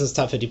DeMar DeRozan's a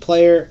top 50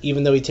 player,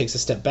 even though he takes a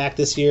step back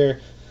this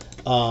year.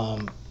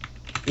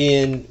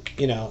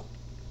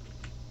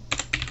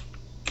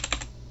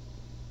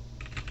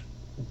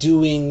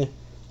 Doing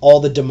all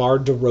the DeMar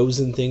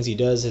DeRozan things he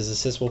does, his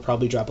assists will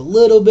probably drop a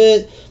little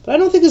bit, but I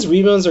don't think his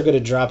rebounds are going to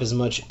drop as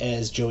much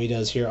as Joey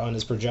does here on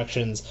his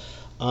projections.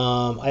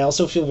 I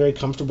also feel very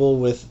comfortable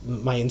with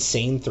my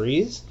insane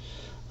threes.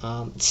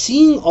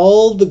 Seeing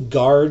all the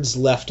guards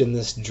left in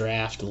this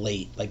draft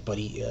late, like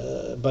Buddy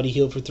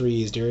Hield for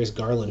threes, Darius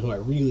Garland, who I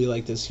really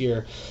like this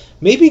year,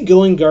 maybe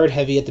going guard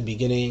heavy at the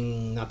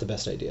beginning, not the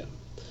best idea.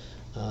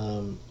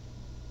 DeMar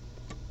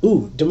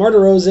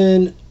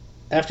DeRozan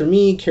after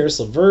me, Karis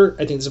LeVert.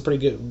 I think it's a pretty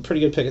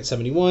good pick at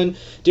 71.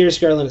 Darius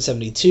Garland at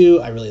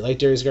 72. I really like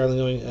Darius Garland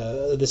going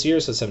this year,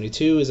 so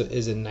 72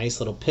 is a nice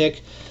little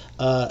pick.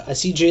 I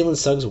see Jalen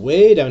Suggs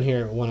way down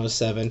here at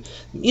 107.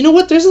 You know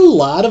what? There's a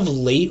lot of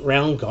late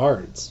round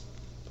guards.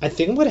 I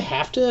think I'm going to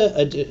have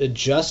to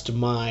adjust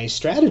my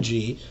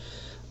strategy.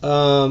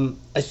 I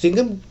think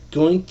I'm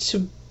going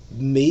to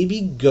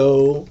maybe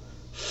go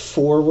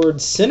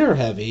forward center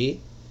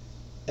heavy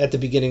at the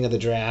beginning of the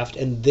draft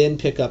and then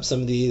pick up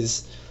some of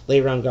these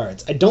late round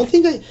guards. I don't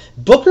think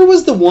Booker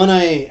was the one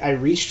I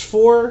reached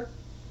for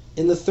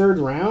in the third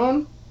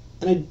round,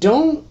 and I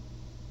don't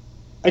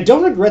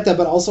regret that,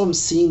 but also I'm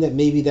seeing that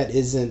maybe that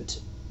isn't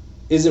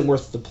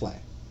worth the play.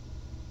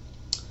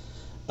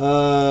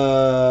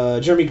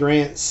 Jeremy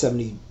Grant,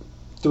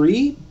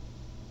 73.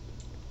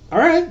 All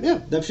right,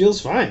 yeah, that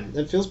feels fine.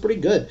 That feels pretty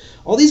good.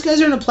 All these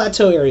guys are in a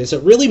plateau area, so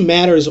it really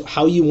matters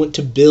how you want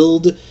to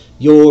build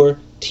your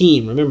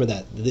team. Remember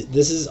that.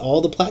 This is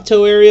all the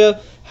plateau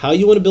area. How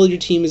you want to build your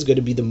team is going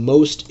to be the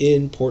most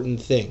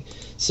important thing.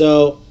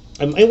 So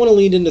I might want to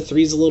lean into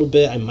threes a little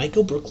bit. I might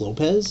go Brook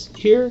Lopez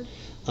here.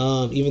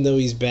 Even though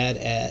he's bad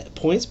at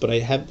points, but I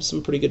have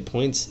some pretty good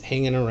points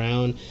hanging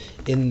around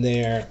in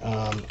there.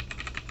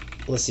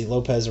 Let's see,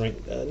 Lopez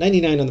ranked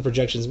 99 on the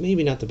projections,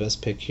 maybe not the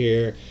best pick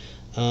here.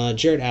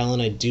 Jarrett Allen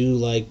I do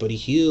like, Buddy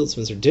Hield,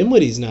 Spencer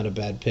Dinwiddie's not a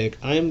bad pick.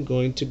 I'm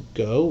going to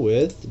go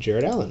with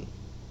Jarrett Allen.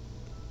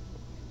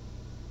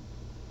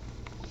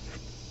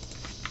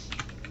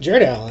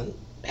 Jarrett Allen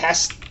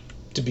has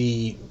to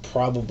be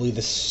probably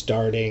the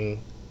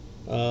starting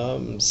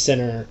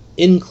center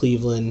in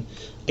Cleveland.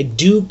 I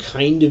do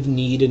kind of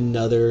need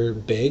another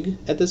big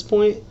at this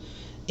point,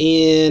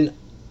 and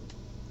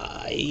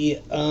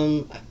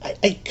I'm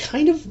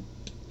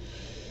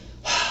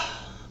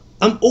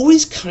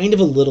always kind of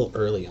a little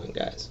early on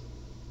guys.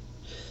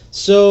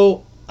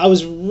 So I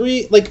was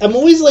I'm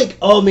always like,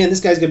 oh man, this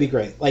guy's gonna be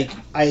great. Like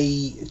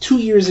 2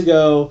 years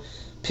ago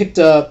picked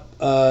up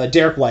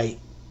Derek White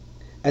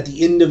at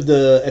the end of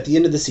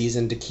the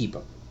season to keep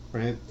him,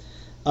 right?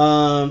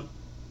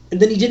 And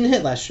then he didn't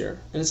hit last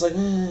year, and it's like,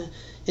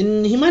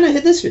 And he might not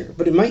hit this year,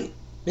 but it might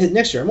hit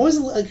next year. I'm always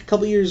like a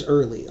couple years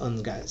early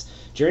on guys.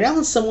 Jared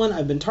Allen's someone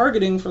I've been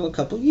targeting for a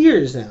couple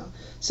years now.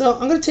 So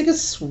I'm going to take a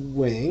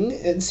swing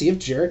and see if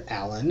Jared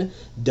Allen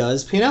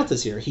does pan out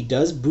this year. He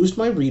does boost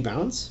my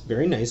rebounds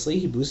very nicely.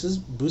 He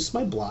boosts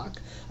my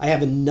block. I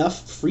have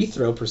enough free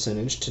throw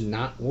percentage to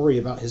not worry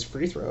about his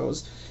free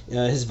throws.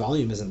 His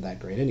volume isn't that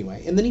great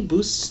anyway. And then he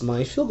boosts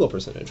my field goal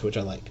percentage, which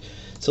I like.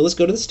 So let's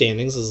go to the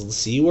standings. Let's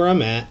see where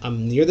I'm at.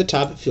 I'm near the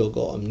top at field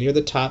goal. I'm near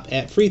the top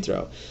at free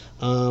throw.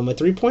 My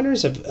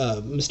three-pointers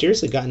have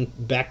mysteriously gotten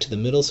back to the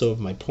middle, so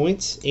of my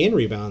points and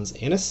rebounds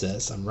and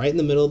assists, I'm right in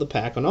the middle of the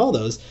pack on all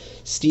those.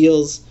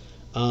 Steals.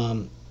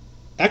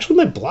 Actually,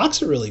 my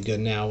blocks are really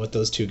good now with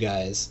those two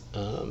guys.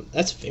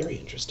 That's very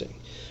interesting.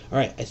 All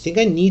right, I think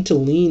I need to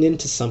lean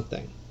into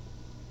something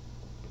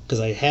because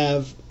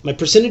my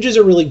percentages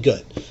are really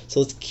good. So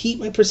let's keep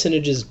my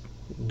percentages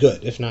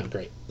good, if not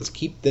great. Let's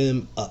keep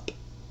them up.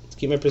 Let's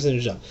keep my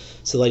percentage up.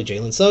 So like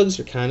Jalen Suggs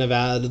are kind of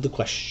out of the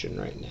question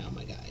right now,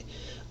 my guy.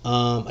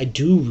 I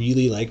do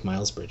really like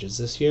Miles Bridges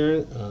this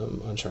year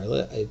on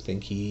Charlotte. I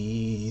think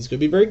he's going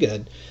to be very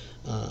good.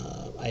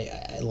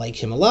 I like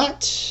him a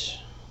lot.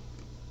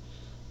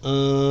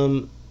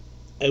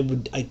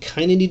 I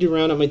kind of need to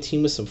round out my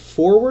team with some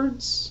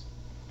forwards.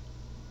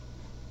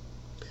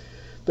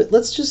 But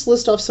let's just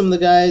list off some of the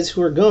guys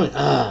who are going.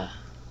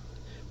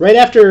 Right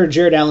after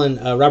Jared Allen,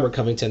 Robert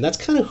Covington. That's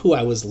kind of who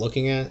I was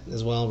looking at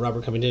as well.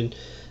 Robert Covington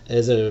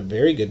is a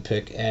very good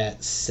pick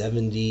at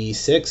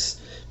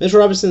 76. Mitchell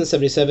Robinson at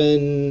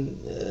 77.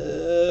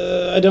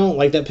 I don't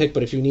like that pick,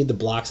 but if you need the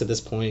blocks at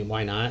this point,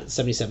 why not?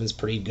 77 is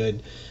pretty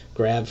good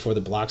grab for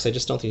the blocks. I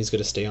just don't think he's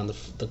going to stay on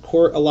the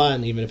court a lot,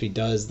 and even if he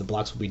does, the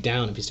blocks will be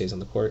down if he stays on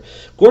the court.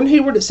 Gordon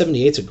Hayward at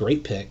 78 is a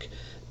great pick.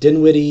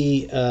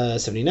 Dinwiddie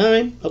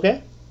 79.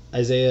 Okay.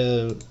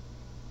 Isaiah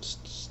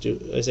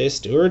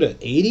Stewart at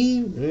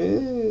 80.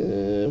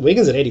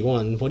 Wiggins at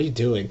 81. What are you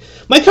doing?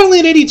 Mike Conley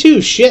at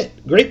 82.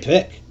 Shit. Great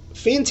pick.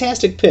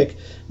 Fantastic pick.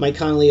 Mike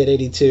Conley at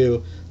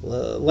 82.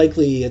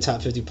 Likely a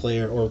top 50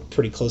 player or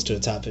pretty close to a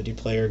top 50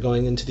 player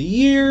going into the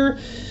year.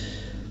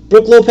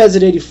 Brook Lopez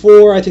at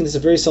 84. I think that's a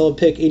very solid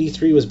pick.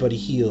 83 was Buddy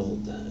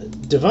Hield.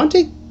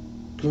 Devontae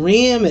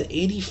Graham at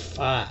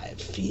 85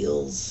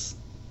 feels...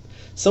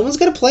 Someone's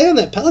going to play on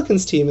that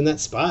Pelicans team in that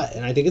spot,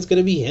 and I think it's going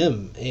to be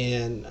him.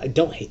 And I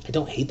don't hate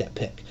that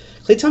pick.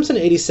 Klay Thompson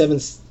at 87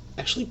 is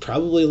actually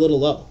probably a little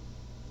low.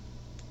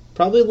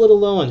 Probably a little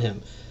low on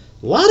him.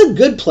 A lot of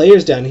good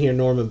players down here.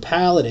 Norman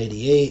Powell at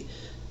 88.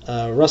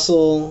 D'Angelo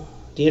Russell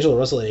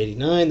at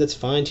 89. That's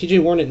fine. T.J.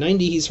 Warren at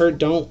 90. He's hurt.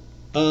 Don't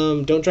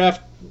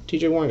draft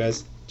T.J. Warren,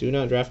 guys. Do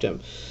not draft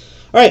him.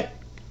 All right.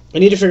 I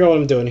need to figure out what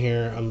I'm doing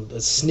here.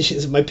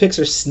 My picks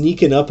are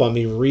sneaking up on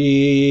me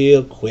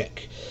real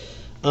quick.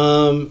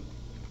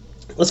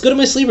 Let's go to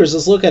my sleepers.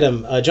 Let's look at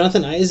them.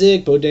 Jonathan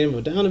Isaac, Bojan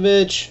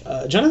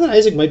Bogdanovic. Jonathan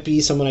Isaac might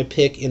be someone I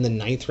pick in the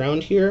 9th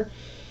round here.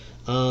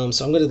 So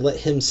I'm going to let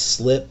him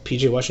slip.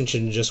 PJ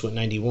Washington just went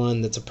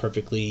 91. That's a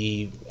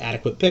perfectly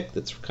adequate pick.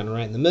 That's kind of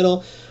right in the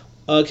middle.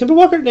 Kemba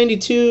Walker at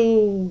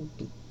 92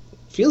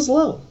 feels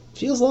low.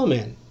 Feels low,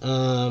 man.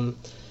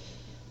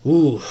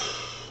 What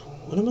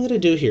am I going to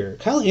do here?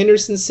 Kyle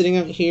Anderson's sitting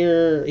out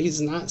here. He's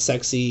not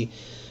sexy.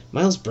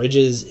 Miles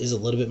Bridges is a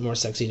little bit more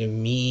sexy to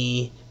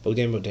me.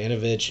 Bogdan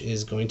Bogdanovic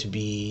is going to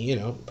be,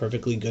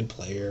 perfectly good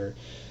player.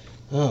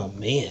 Oh,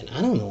 man.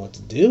 I don't know what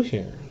to do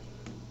here.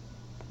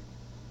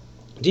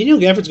 Daniel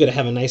Gafford's going to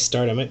have a nice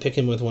start. I might pick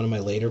him with one of my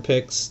later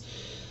picks.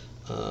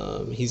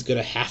 He's going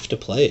to have to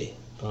play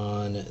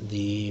on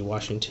the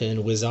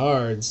Washington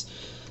Wizards.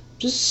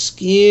 Just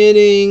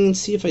scanning,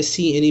 see if I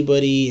see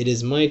anybody. It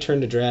is my turn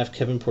to draft.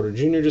 Kevin Porter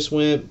Jr. just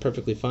went.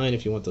 Perfectly fine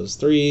if you want those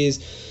threes.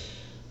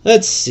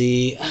 Let's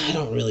see. I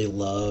don't really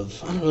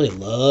love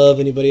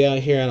anybody out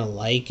here. I don't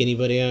like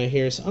anybody out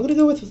here. So I'm going to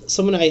go with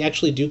someone I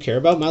actually do care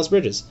about, Miles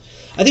Bridges.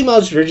 I think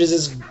Miles Bridges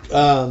is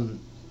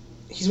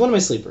he's one of my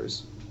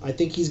sleepers. I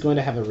think he's going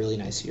to have a really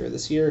nice year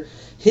this year.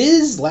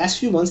 His last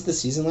few months of the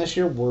season last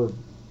year were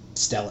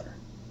stellar.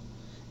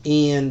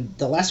 And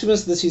the last few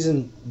months of the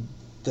season,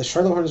 the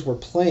Charlotte Hornets were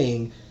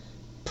playing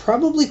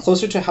probably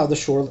closer to how the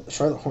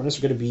Charlotte Hornets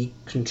are going to be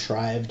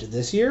contrived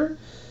this year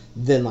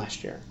than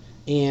last year.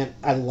 And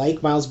I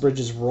like Miles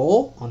Bridges'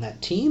 role on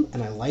that team,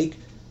 and I like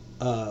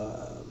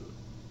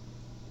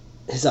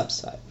his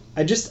upside.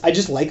 I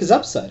just like his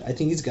upside. I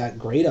think he's got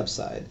great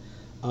upside.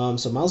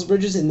 So Miles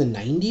Bridges in the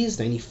 90s,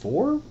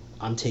 94,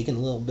 I'm taking a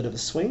little bit of a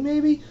swing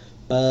maybe,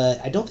 but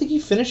I don't think he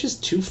finishes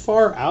too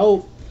far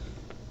out.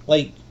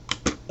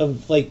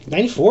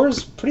 94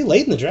 is pretty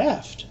late in the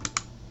draft.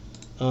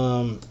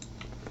 Let's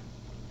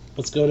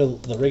go to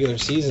the regular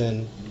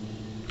season.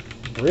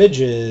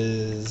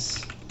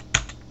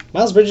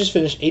 Miles Bridges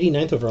finished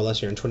 89th overall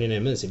last year in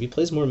 29 minutes. If he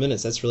plays more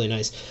minutes, that's really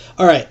nice.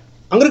 All right,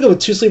 I'm going to go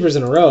with two sleepers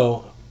in a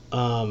row.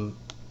 I'm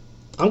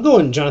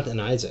going Jonathan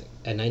Isaac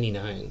at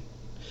 99.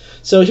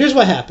 So here's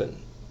what happened.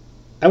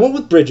 I went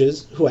with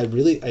Bridges, who I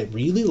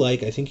really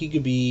like. I think he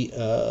could be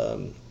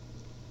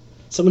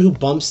someone who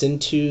bumps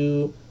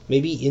into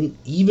maybe in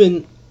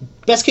even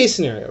best case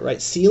scenario,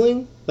 right?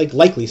 Ceiling, like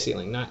likely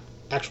ceiling, not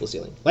actual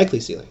ceiling, likely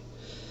ceiling.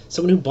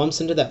 Someone who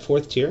bumps into that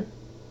 4th tier,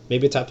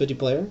 maybe a top 50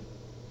 player.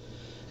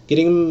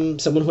 Getting him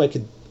someone who I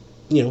could,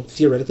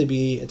 theoretically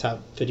be a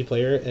top 50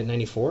 player at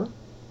 94,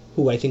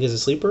 who I think is a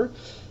sleeper.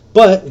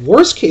 But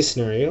worst case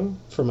scenario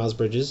for Miles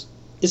Bridges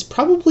is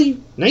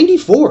probably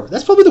 94.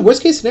 That's probably the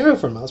worst case scenario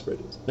for Miles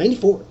Bridges.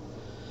 94.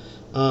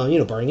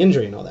 Barring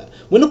injury and all that.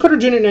 Wendell Carter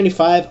Jr.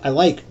 95, I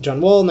like.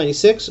 John Wall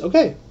 96,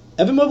 okay.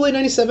 Evan Mobley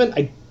 97,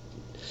 I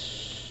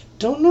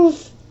don't know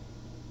if...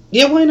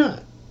 Yeah, why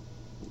not?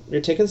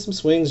 You're taking some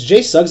swings.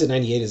 Jay Suggs at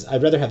 98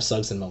 I'd rather have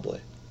Suggs than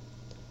Mobley.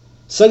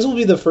 Suggs will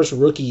be the first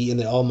rookie in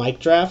the all-Mike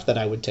draft that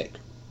I would take.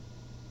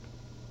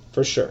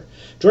 For sure.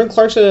 Jordan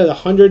Clarkson at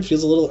 100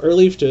 feels a little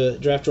early to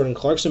draft Jordan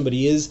Clarkson, but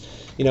he is,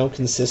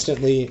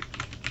 consistently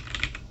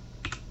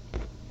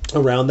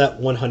around that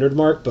 100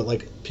 mark,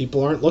 but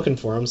people aren't looking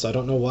for him, so I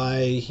don't know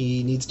why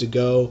he needs to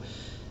go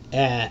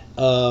at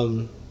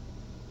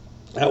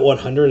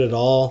 100 at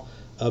all.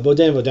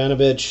 Bojan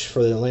Bogdanovic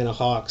for the Atlanta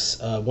Hawks,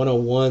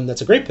 101.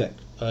 That's a great pick.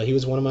 He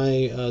was one of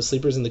my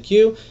sleepers in the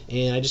queue,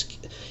 and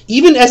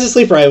even as a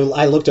sleeper,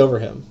 I looked over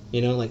him.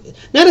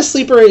 Not a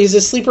sleeper. He's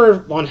a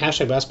sleeper on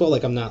 #basketball.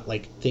 I'm not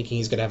thinking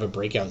he's gonna have a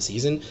breakout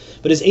season,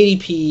 but his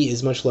ADP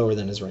is much lower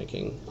than his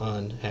ranking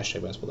on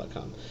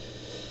 #basketball.com.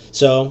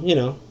 So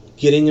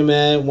getting him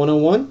at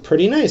 101,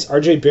 pretty nice.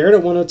 RJ Barrett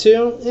at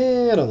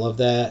 102, I don't love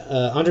that.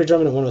 Andre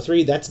Drummond at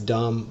 103, that's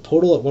dumb.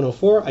 Podol at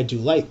 104, I do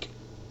like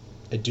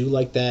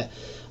that.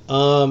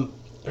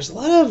 There's a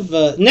lot of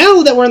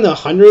now that we're in the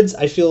hundreds,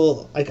 I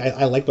feel like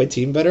I like my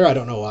team better. I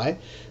don't know why.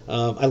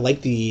 I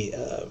like the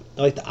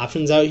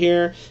options out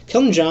here.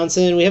 Keldon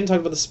Johnson, we haven't talked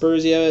about the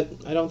Spurs yet,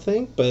 I don't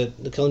think,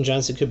 but the Keldon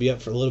Johnson could be up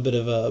for a little bit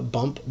of a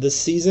bump this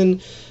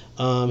season.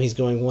 He's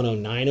going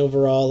 109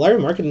 overall. Larry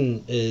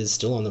Marketing is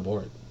still on the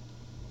board.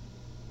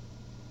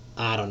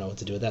 I don't know what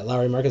to do with that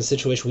Larry Marketing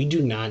situation. We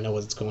do not know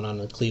what's going on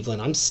in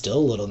Cleveland. I'm still a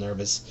little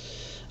nervous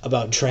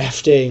about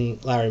drafting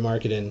Larry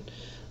Marketing.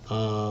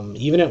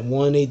 Even at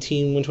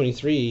 118,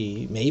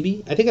 123,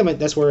 maybe. I think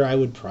that's where I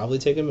would probably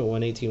take him, at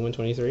 118,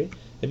 123.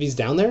 If he's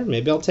down there,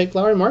 maybe I'll take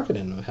Larry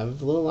Marketing. I'll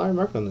have a little Larry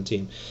Marketing on the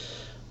team.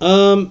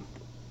 A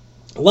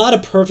lot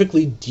of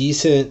perfectly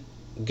decent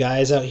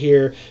guys out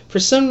here. For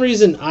some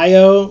reason,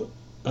 Io,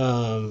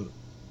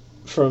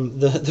 from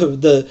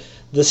the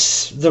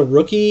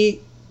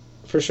rookie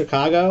for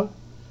Chicago,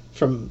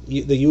 from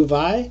the U of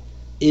I,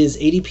 his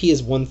ADP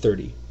is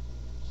 130.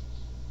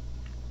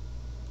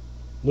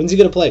 When's he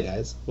going to play,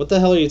 guys? What the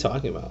hell are you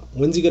talking about?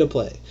 When's he going to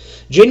play?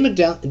 Jaden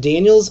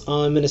McDaniels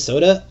on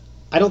Minnesota,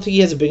 I don't think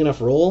he has a big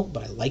enough role,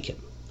 but I like him.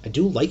 I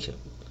do like him.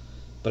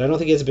 But I don't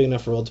think he has a big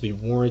enough role to be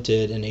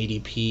warranted an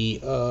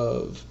ADP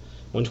of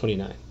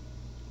 129.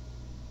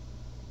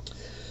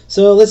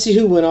 So let's see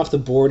who went off the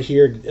board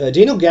here.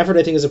 Daniel Gafford,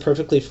 I think, is a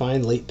perfectly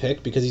fine late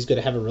pick because he's going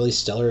to have a really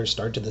stellar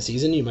start to the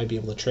season. You might be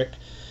able to trick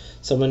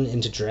someone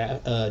into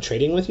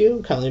trading with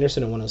you. Kyle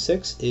Anderson at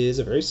 106 is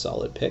a very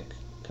solid pick.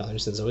 Kyle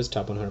Anderson's always a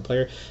top 100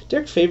 player.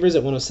 Derek Favors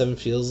at 107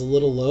 feels a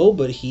little low,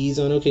 but he's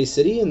on OK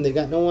City, and they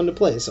got no one to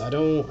play, so I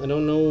don't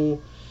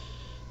know.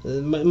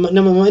 Might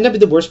not be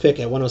the worst pick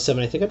at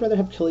 107. I think I'd rather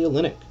have Kelly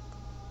Olynyk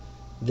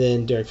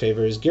than Derek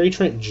Favors. Gary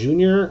Trent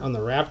Jr. on the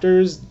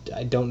Raptors.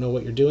 I don't know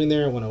what you're doing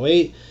there at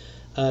 108.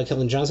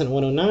 Keldon Johnson at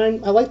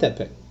 109. I like that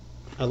pick.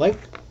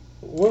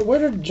 Where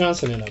did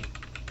Johnson end up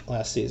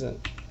last season?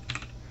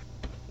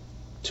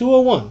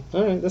 201.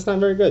 All right, that's not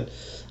very good.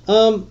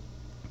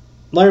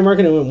 Larry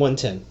Marketing went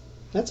 110.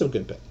 That's a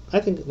good pick. I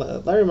think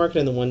Larry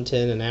Marketing in the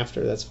 110 and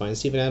after, that's fine.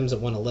 Steven Adams at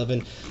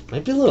 111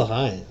 might be a little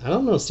high. I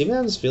don't know. Steven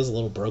Adams feels a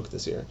little broke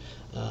this year.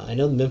 I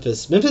know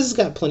Memphis has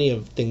got plenty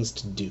of things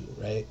to do,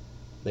 right?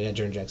 They got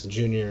Jaren Jackson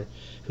Jr.,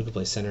 who could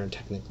play center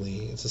technically.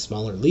 It's a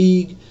smaller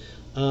league.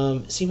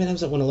 Steven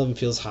Adams at 111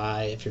 feels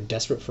high. If you're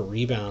desperate for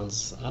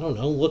rebounds, I don't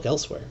know. Look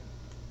elsewhere.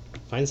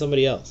 Find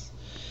somebody else.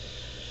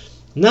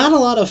 Not a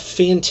lot of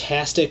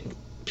fantastic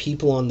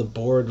people on the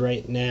board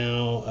right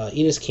now.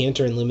 Enes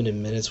Kanter in limited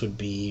minutes would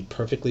be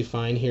perfectly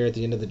fine here at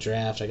the end of the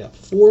draft. I got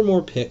 4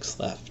 more picks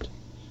left.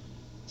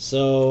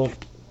 So,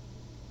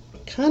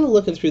 kind of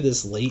looking through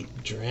this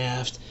late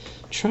draft.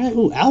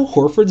 Al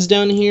Horford's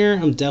down here.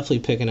 I'm definitely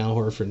picking Al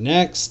Horford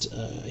next.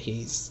 I think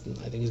he's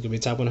going to be a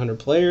top 100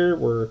 player.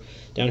 We're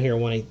down here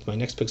at my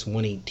next pick's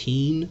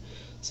 118.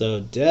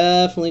 So,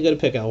 definitely going to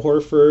pick Al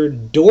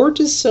Horford. Dort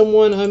is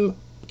someone I'm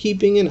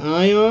keeping an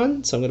eye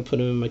on, so I'm going to put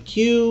him in my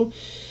queue.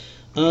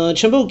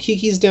 Chumbo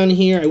Kiki's down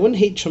here. I wouldn't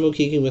hate Chumbo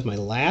Kiki with my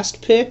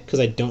last pick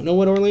because I don't know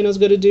what Orlando's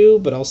going to do,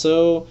 but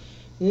also,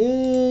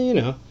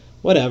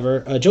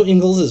 whatever. Joe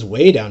Ingles is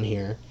way down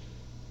here.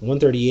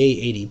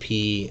 138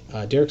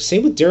 ADP.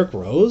 Same with Derrick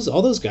Rose.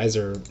 All those guys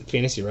are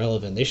fantasy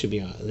relevant. They should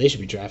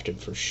be drafted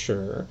for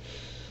sure.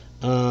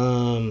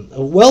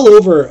 Well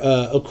over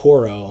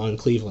Okoro on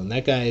Cleveland.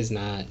 That guy is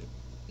not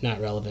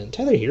relevant.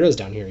 Tyler Hero's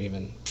down here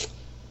even.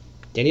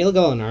 Danilo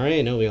Gallinari.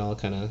 I know we all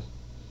kind of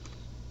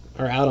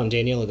are out on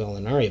Danilo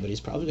Gallinari, but he's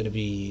probably going to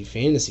be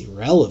fantasy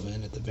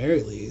relevant at the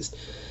very least.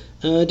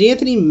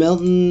 D'Anthony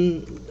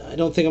Melton, I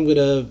don't think I'm going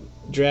to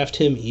draft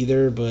him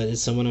either, but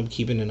it's someone I'm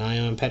keeping an eye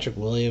on. Patrick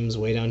Williams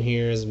way down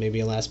here is maybe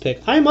a last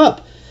pick. I'm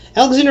up.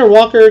 Alexander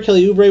Walker,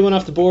 Kelly Oubre went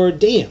off the board.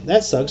 Damn,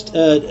 that sucks.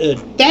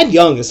 Thad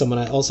Young is someone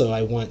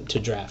I want to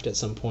draft at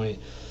some point.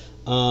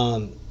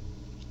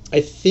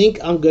 I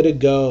think I'm going to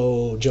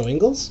go Joe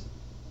Ingles.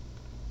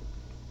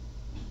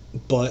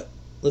 But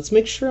let's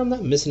make sure I'm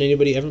not missing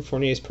anybody. Evan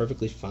Fournier is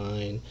perfectly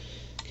fine.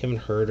 Kevin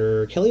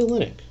Huerter. Kelly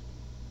Olynyk.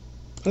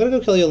 I'm going to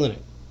go Kelly Olynyk.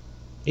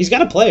 He's got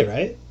to play,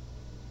 right?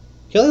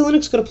 Kelly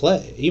Olynyk's going to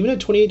play. Even at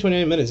 28,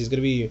 29 minutes, he's going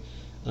to be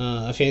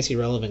a fantasy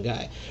relevant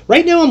guy.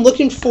 Right now, I'm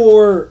looking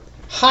for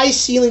high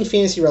ceiling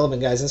fantasy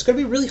relevant guys, and it's going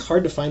to be really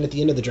hard to find at the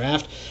end of the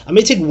draft. I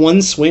may take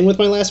one swing with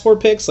my last 4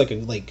 picks, I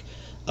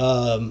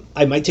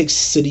might take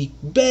Sadiq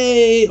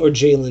Bey or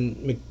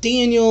Jalen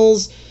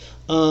McDaniels,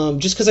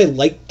 just because I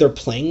like their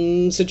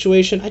playing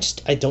situation.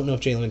 I don't know if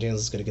Jalen McDaniels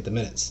is going to get the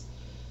minutes.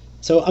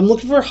 So I'm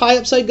looking for high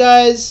upside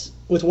guys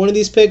with one of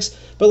these picks,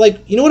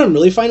 but you know what I'm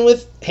really fine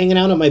with? Hanging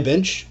out on my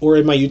bench or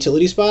in my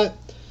utility spot?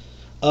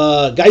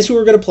 Guys who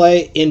are going to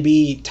play and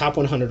be top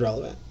 100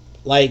 relevant.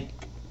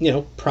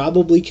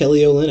 Probably Kelly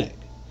Olynyk.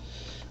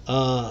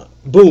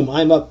 Boom,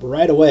 I'm up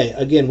right away.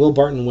 Again, Will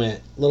Barton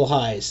went. Little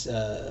highs.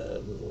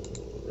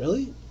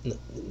 Really?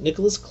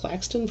 Nicholas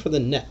Claxton for the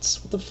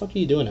Nets. What the fuck are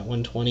you doing at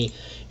 120?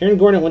 Aaron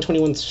Gordon at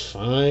 121 is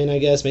fine, I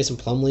guess. Mason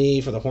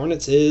Plumlee for the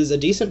Hornets is a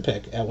decent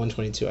pick at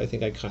 122. I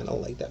think I kind of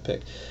like that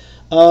pick.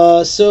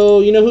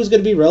 So you know who's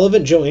going to be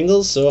relevant? Joe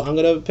Ingles. So I'm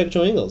going to pick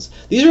Joe Ingles.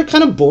 These are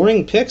kind of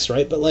boring picks,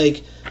 right? But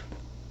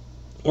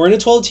we're in a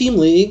 12-team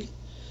league.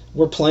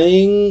 We're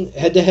playing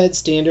head-to-head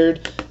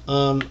standard.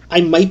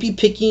 I might be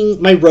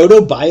picking... My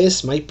roto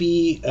bias might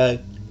be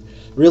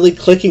really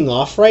clicking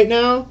off right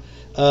now,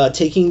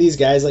 taking these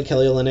guys like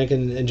Kelly Olynyk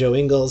and Joe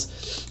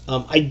Ingles.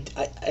 I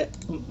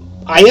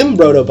am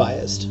roto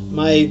biased.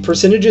 My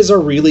percentages are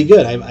really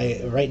good.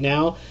 Right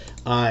now,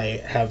 I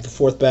have the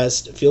 4th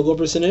best field goal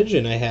percentage,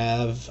 and I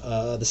have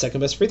the 2nd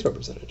best free throw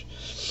percentage,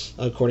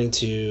 according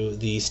to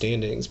the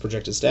standings,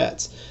 projected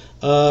stats.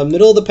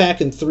 Middle of the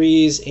pack in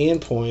threes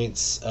and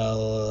points.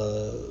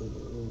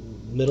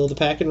 Middle of the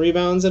pack in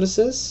rebounds and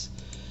assists.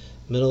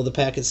 Middle of the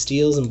pack in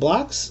steals and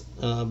blocks.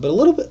 But a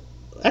little bit...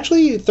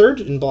 Actually,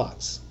 3rd in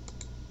blocks.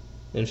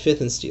 And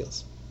 5th in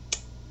steals.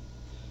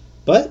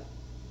 But,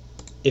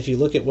 if you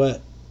look at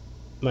what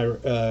my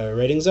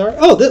ratings are...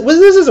 Oh,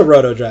 this is a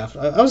roto draft.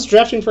 I was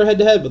drafting for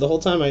head-to-head, but the whole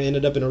time I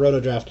ended up in a roto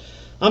draft.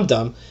 I'm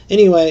dumb.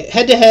 Anyway,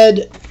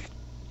 head-to-head...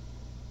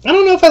 I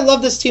don't know if I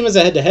love this team as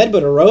a head-to-head,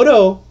 but a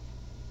roto...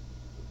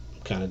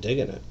 kind of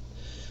digging it.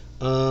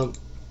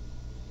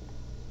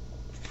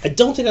 I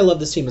don't think I love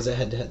this team as a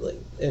head-to-head league.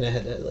 In a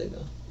head-to-head league,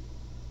 though.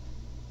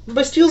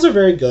 My steals are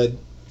very good.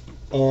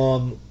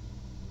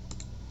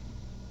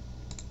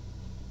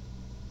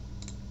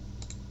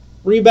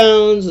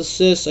 Rebounds,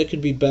 assists, I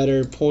could be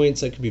better.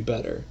 Points, I could be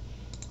better.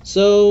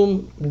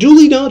 So,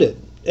 duly noted.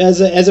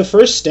 As a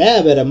first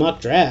stab at a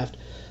mock draft,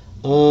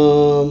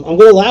 I'm going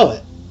to allow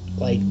it.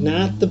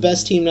 Not the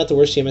best team, not the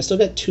worst team. I still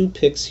got 2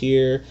 picks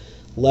here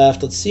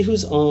left. Let's see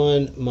who's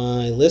on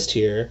my list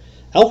here.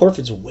 Al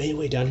Horford's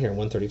way down here at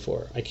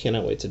 134. I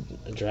cannot wait to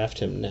draft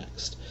him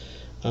next.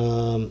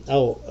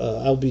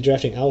 I'll be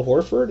drafting Al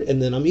Horford,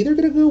 and then I'm either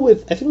going to go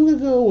with... I think I'm going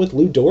to go with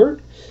Lou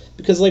Dort,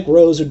 because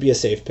Rose would be a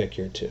safe pick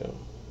here too.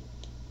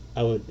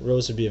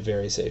 Rose would be a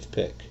very safe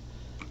pick.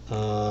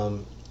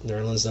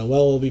 Nerlens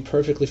Noel will be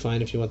perfectly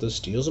fine if you want those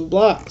steals and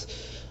blocks.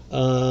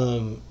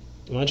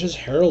 Montrezl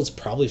Harrell's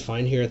probably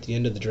fine here at the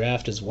end of the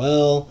draft as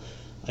well.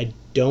 I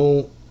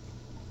don't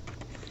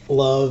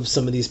love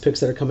some of these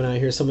picks that are coming out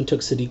here. Someone took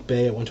Sadiq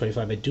Bey at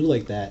 125. I do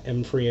like that.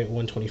 M. Free at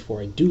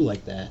 124. I do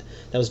like that.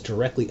 That was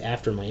directly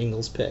after my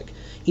Ingles pick.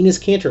 Enes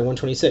Kanter at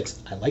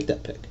 126. I like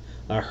that pick.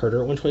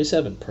 Herder at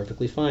 127.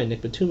 Perfectly fine.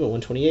 Nick Batum at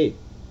 128.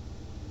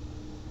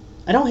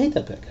 I don't hate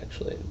that pick,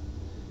 actually.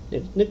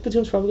 Nick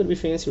Batum's probably going to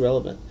be fantasy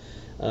relevant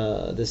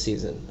this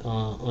season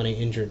on an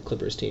injured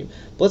Clippers team.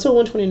 Bledsoe at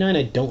 129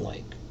 I don't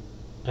like.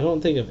 I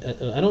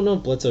don't know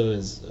if Bledsoe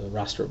is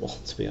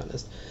rosterable, to be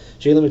honest.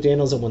 Jalen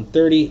McDaniels at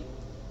 130.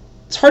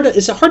 It's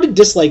hard to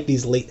dislike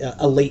these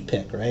a late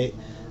pick, right?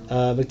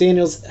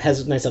 McDaniels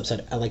has a nice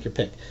upside. I like your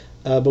pick.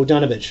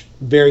 Bogdanovich,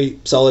 very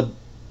solid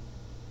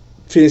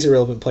fantasy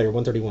relevant player,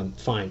 131,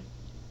 fine.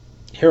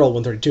 Harrell,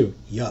 132,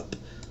 yup.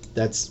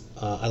 That's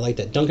I like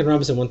that. Duncan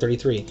Robinson,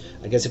 133.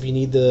 I guess if you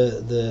need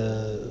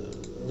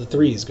the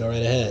threes, go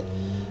right ahead.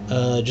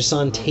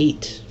 Jason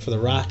Tate for the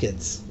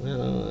Rockets. I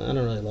don't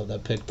really love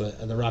that pick,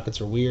 but the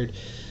Rockets are weird.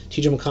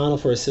 T.J. McConnell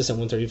for assist at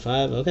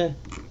 135. Okay.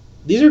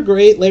 These are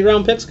great late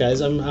round picks,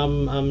 guys.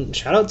 I'm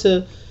shout out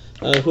to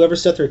whoever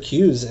set their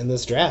cues in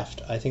this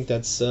draft. I think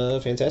that's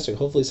fantastic.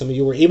 Hopefully, some of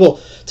you were able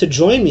to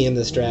join me in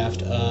this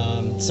draft.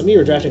 Some of you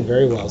are drafting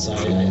very well, so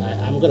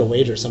I'm going to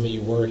wager some of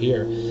you were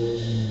here.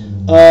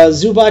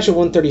 Zubac at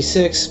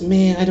 136.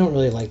 Man, I don't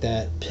really like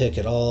that pick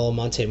at all.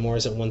 Monte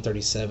Morris at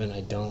 137.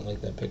 I don't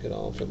like that pick at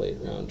all for late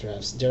round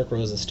drafts. Derrick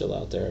Rose is still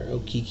out there.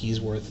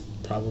 Okiki's worth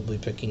probably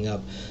picking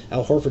up.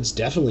 Al Horford's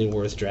definitely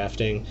worth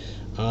drafting.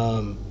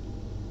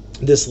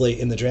 this late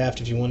in the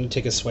draft. If you wanted to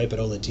take a swipe at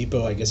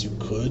Oladipo, I guess you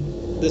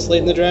could this late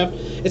in the draft.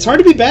 It's hard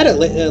to be bad at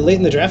late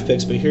in the draft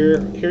picks, but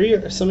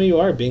here some of you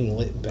are being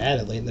bad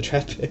at late in the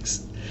draft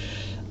picks.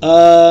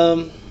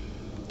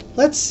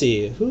 Let's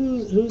see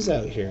who's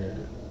out here.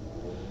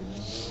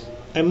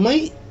 I'm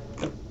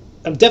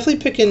definitely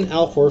picking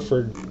Al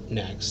Horford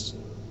next,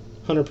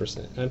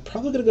 100%. I'm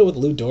probably gonna go with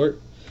Lou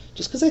Dort,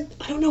 just because I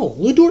don't know.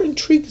 Lou Dort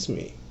intrigues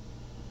me.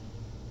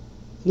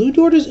 Lou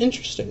Dort is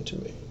interesting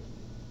to me.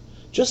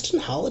 Justin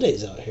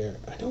Holiday's out here.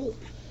 I don't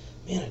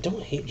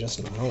hate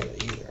Justin Holiday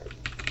either.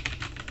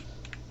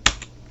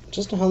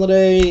 Justin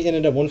Holiday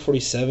ended up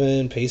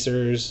 147,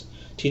 Pacers.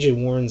 TJ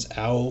Warren's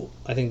out.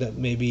 I think that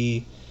may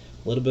be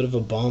a little bit of a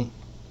bump.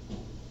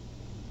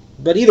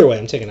 But either way,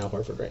 I'm taking Al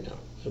Horford right now.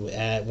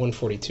 At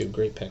 142,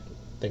 great pick.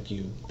 Thank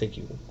you,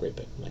 great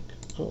pick, Mike.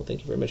 Oh, thank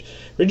you very much.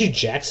 Reggie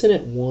Jackson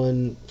at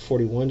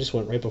 141 just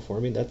went right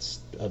before me. That's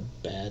a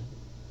bad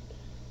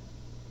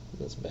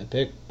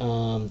pick.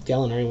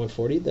 Gallinari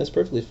 140. That's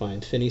perfectly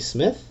fine. Finney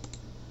Smith.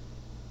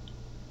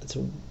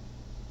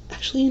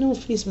 Actually,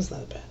 Finney Smith's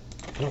not bad.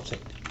 I don't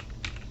think.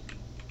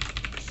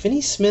 Finney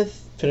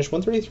Smith finished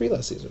 133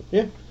 last season.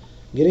 Yeah,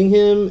 getting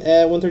him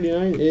at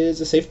 139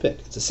 is a safe pick.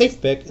 It's a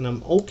safe pick, and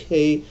I'm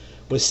okay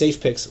with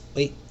safe picks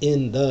late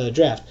in the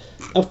draft.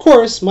 Of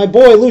course, my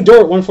boy Lou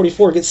Dort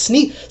 144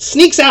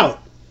 sneaks out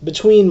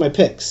between my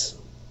picks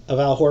of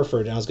Al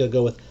Horford, and I was gonna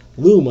go with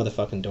Lou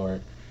motherfucking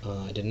Dort.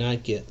 I did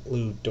not get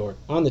Lou Dort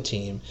on the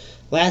team.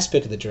 Last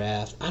pick of the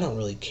draft. I don't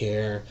really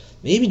care.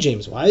 Maybe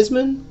James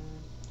Wiseman.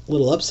 A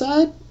little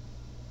upside.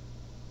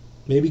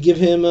 Maybe give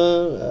him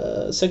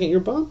a second-year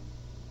bump.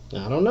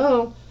 I don't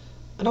know.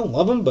 I don't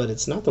love him, but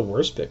it's not the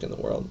worst pick in the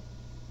world.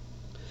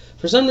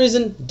 For some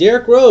reason,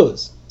 Derrick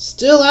Rose.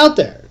 Still out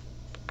there.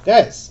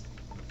 Guys.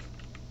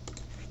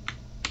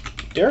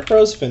 Derrick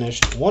Rose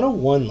finished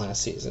 101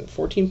 last season.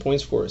 14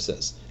 points, 4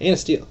 assists. And a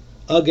steal.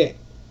 A game.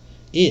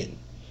 In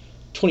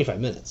 25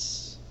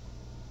 minutes.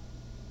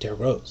 Derrick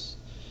Rose.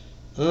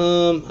 I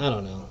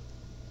don't know.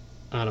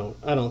 I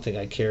don't think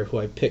I care who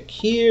I pick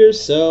here,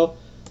 so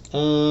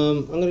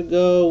I'm gonna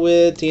go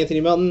with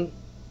DeAnthony Melton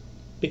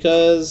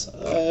because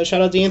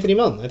shout out DeAnthony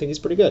Melton. I think he's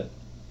pretty good.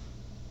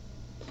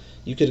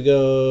 You could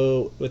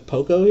go with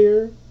Poco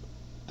here.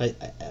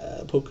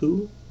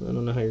 Poku. I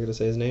don't know how you're gonna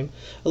say his name.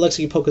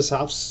 Alexei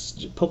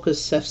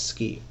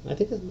Pokusevsky. I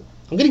think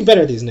I'm getting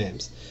better at these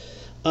names.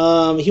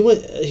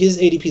 His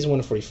ADP is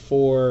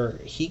 144.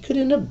 He could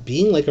end up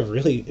being like a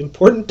really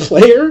important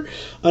player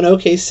on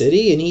OK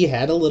City, and he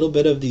had a little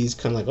bit of these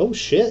kind of like, oh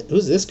shit,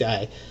 who's this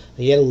guy?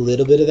 He had a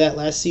little bit of that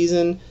last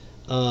season.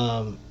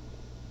 So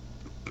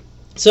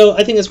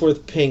I think it's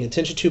worth paying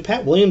attention to.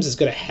 Pat Williams is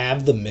going to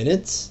have the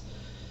minutes,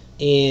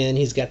 and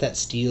he's got that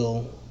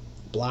steal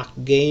block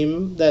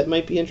game that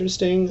might be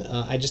interesting.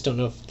 I just don't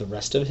know if the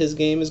rest of his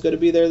game is going to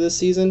be there this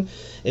season.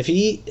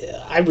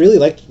 I really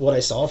liked what I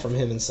saw from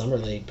him in Summer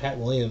League. Pat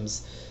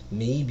Williams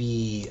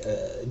maybe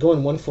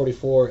going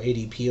 144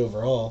 ADP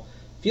overall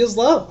feels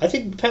low. I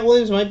think Pat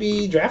Williams might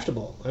be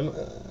draftable. I'm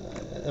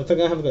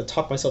thinking I'm going to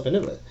talk myself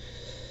into it.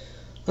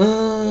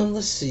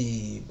 Let's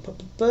see.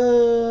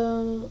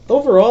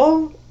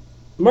 Overall,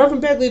 Marvin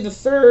Bagley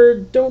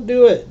III, don't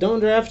do it. Don't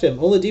draft him.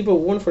 Oladipo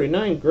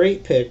 149,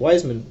 great pick.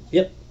 Wiseman,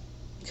 yep.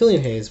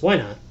 Killian Hayes, why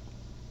not?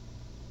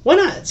 Why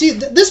not? See,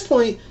 at this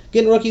point,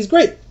 getting rookies,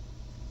 great.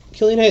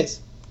 Killian Hayes.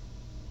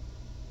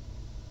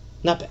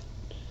 Not bad.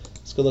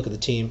 Let's go look at the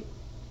team.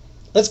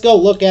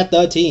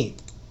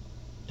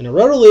 In a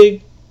Roto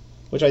League,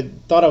 which I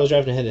thought I was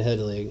drafting a head-to-head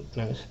league,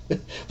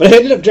 but I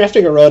ended up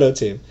drafting a Roto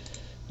team.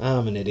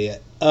 I'm an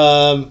idiot.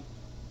 Roto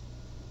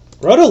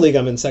League,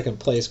 I'm in second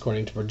place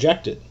according to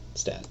projected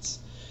stats.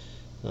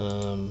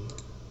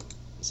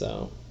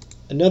 So...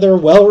 Another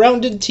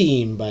well-rounded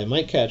team by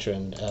Mike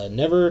Catron.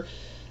 We're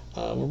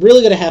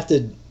really going to have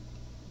to,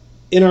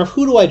 in our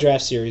Who Do I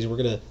Draft series, we're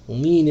going to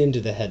lean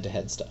into the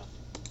head-to-head stuff.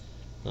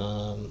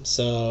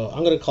 So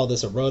I'm going to call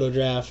this a Roto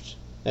Draft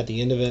at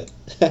the end of it.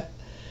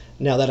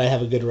 Now that I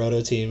have a good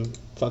Roto team.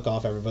 Fuck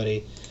off,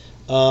 everybody.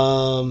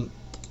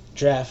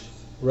 Draft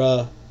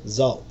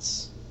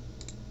results.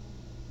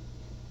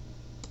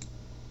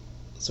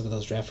 Let's look at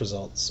those draft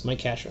results. Mike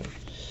Catron.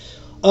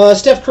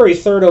 Steph Curry,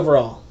 3rd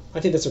overall. I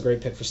think that's a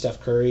great pick for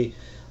Steph Curry.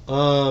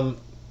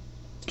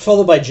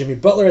 Followed by Jimmy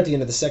Butler at the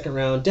end of the 2nd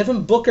round.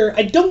 Devin Booker.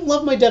 I don't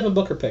love my Devin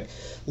Booker pick.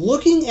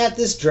 Looking at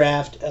this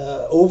draft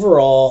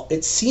overall,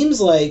 it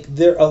seems like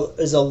there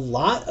is a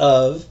lot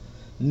of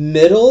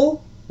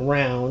middle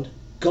round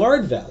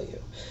guard value.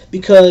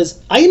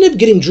 Because I ended up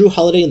getting Drew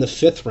Holiday in the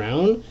 5th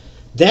round.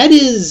 That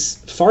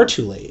is far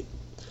too late.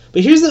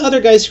 But here's the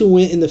other guys who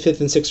went in the 5th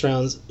and 6th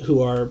rounds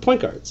who are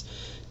point guards.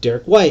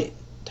 Derek White,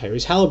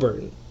 Tyrese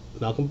Halliburton,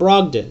 Malcolm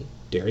Brogdon,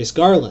 Darius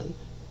Garland,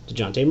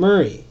 DeJounte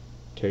Murray,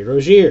 Terry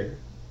Rozier,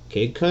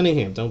 Cade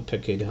Cunningham. Don't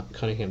pick Cade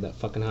Cunningham that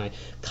fucking high.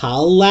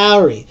 Kyle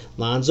Lowry,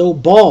 Lonzo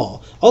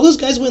Ball. All those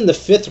guys went in the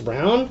 5th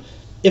round.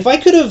 If I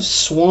could have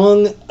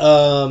swung,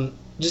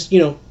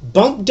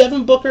 bumped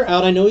Devin Booker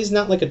out. I know he's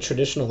not like a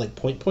traditional like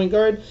point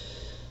guard,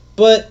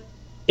 but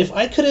if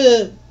I could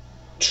have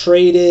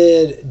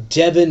traded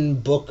Devin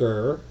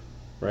Booker,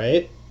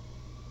 right?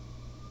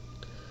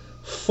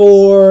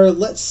 For,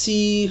 let's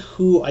see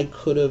who I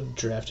could have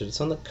drafted.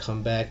 It's on the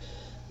comeback.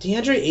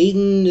 DeAndre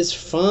Ayton is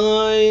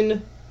fine.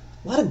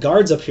 A lot of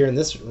guards up here in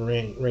this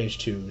range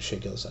too. Shai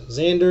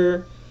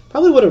Gilgeous-Alexander.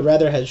 Probably would have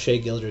rather had Shai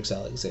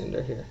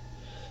Gilgeous-Alexander here.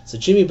 So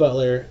Jimmy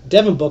Butler,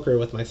 Devin Booker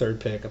with my third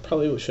pick. I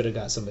probably should have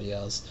got somebody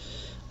else.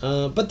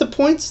 But the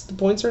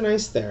points are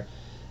nice there.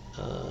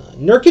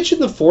 Nurkic in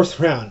the 4th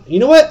round. You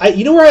know what?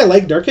 You know where I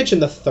like Nurkic? In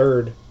the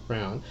 3rd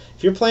round.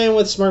 If you're playing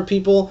with smart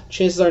people,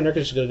 chances are Nurkic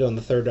is going to go in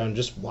the 3rd round.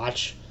 Just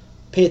watch.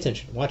 Pay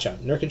attention. Watch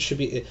out.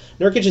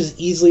 Nurkic is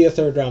easily a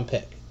 3rd round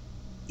pick.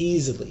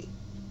 Easily.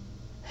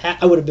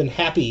 I would have been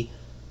happy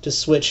to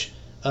switch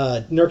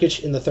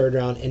Nurkic in the 3rd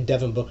round and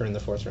Devin Booker in the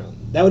 4th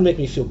round. That would make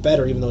me feel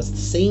better, even though it's the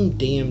same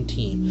damn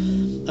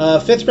team.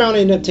 5th round, I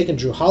ended up taking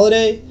Jrue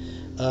Holiday,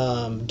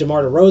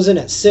 DeMar DeRozan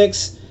at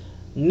 6.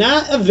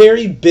 Not a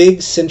very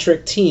big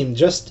centric team.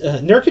 Just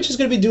Nurkic is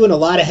going to be doing a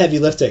lot of heavy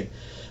lifting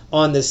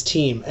on this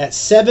team. At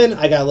 7,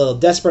 I got a little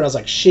desperate. I was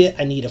like, shit,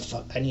 I need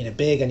a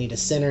big, I need a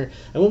center.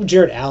 I went with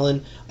Jared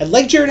Allen. I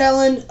like Jared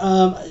Allen.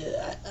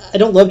 I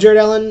don't love Jared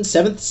Allen.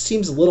 7th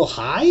seems a little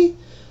high.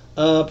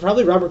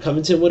 Probably Robert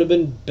Covington would have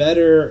been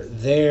better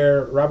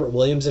there. Robert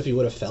Williams, if he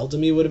would have fell to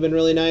me, would have been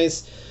really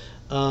nice.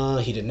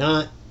 He did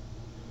not.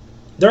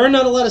 There are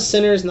not a lot of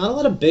centers, not a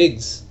lot of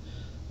bigs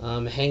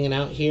hanging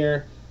out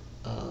here.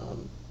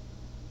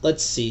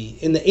 Let's see.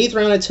 In the 8th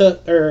round,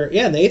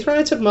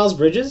 I took Miles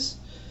Bridges,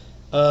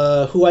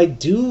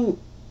 who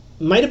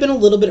might have been a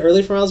little bit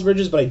early for Miles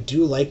Bridges, but I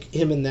do like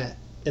him in that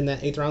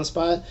 8th round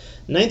spot.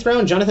 9th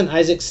round, Jonathan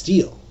Isaac,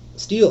 steal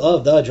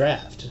of the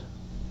draft.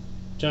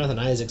 Jonathan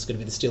Isaac's going to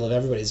be the steal of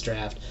everybody's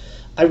draft.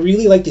 I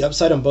really like the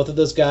upside on both of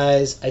those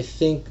guys. I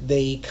think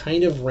they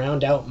kind of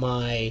round out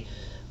my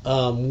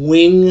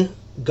wing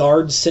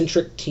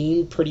guard-centric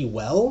team pretty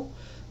well.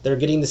 They're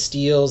getting the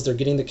steals. They're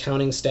getting the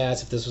counting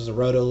stats. If this was a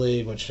Roto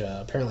League, which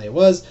apparently it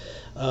was,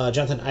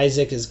 Jonathan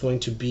Isaac is going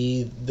to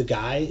be the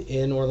guy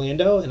in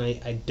Orlando, and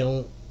I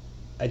don't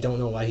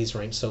know why he's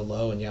ranked so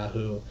low in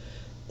Yahoo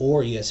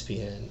or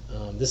ESPN.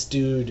 This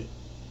dude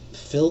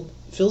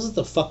fills it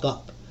the fuck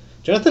up.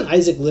 Jonathan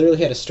Isaac literally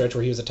had a stretch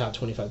where he was a top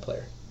 25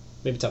 player,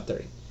 maybe top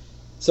 30.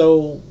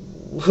 So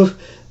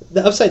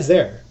the upside's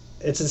there.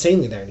 It's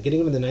insanely there. Getting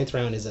him in the 9th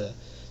round is a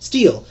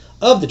steal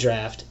of the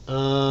draft.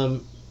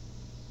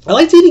 I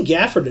like Danny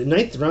Gafford.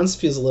 9th round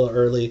feels a little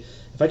early.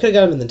 If I could have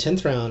got him in the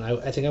 10th round,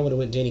 I think I would have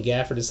went Danny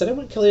Gafford. Instead, I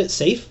went Kelly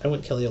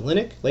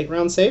Olynyk, late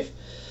round safe.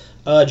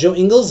 Joe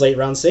Ingles, late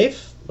round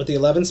safe with the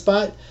 11th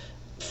spot.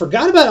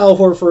 Forgot about Al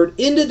Horford.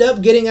 Ended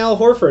up getting Al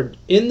Horford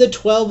in the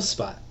 12th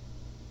spot.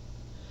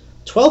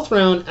 12th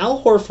round,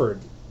 Al Horford.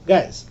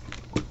 Guys,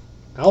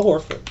 Al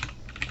Horford.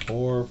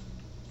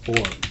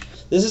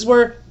 This is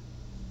where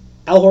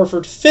Al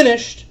Horford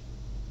finished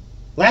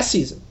last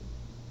season.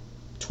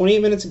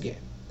 28 minutes a game.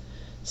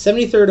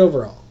 73rd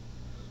overall.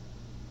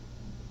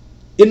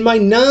 In my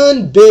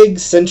non-big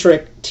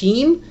centric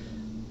team,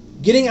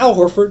 getting Al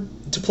Horford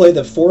to play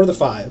the 4 or the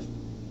 5,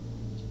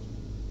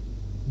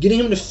 getting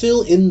him to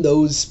fill in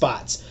those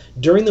spots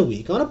during the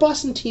week on a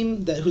Boston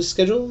team whose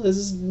schedule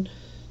is,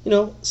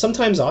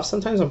 sometimes off,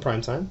 sometimes on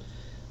prime time.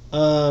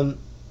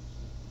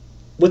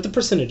 With the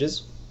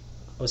percentages,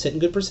 I was hitting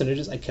good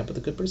percentages. I kept with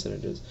the good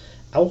percentages.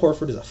 Al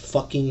Horford is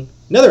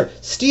another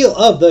steal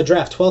of the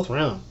draft, 12th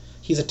round.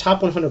 He's a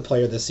top 100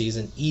 player this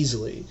season,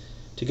 easily.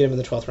 To get him in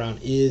the 12th round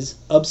is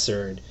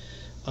absurd.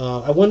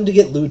 I wanted to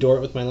get Lou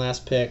Dort with my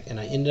last pick, and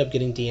I ended up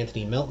getting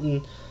D'Anthony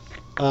Melton.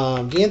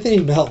 D'Anthony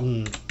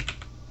Melton,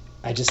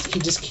 he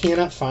just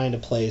cannot find a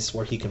place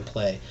where he can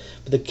play.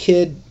 But the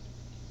kid,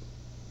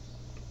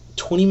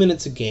 20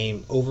 minutes a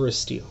game, over a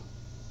steal.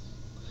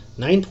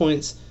 9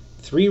 points,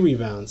 3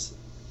 rebounds,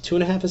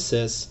 2.5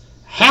 assists,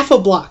 over half a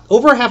block,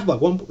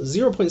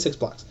 0.6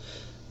 blocks,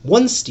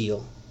 1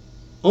 steal,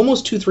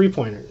 almost 2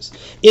 3-pointers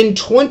in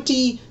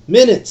 20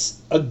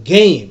 minutes a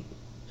game.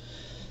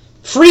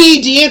 Free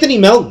D'Anthony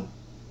Melton.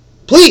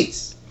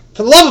 Please,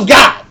 for the love of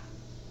God.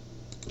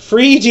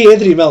 Free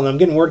D'Anthony Melton. I'm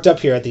getting worked up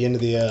here at the end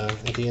of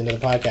the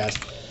podcast.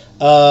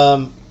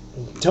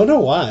 Don't know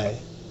why.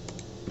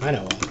 I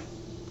know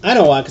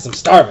why, because I'm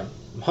starving.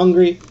 I'm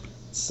hungry.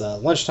 It's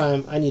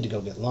lunchtime. I need to go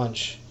get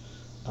lunch.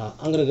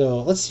 I'm going to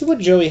go. Let's see what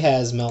Joey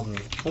has Melton.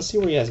 Let's see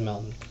where he has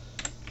Melton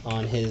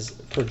on his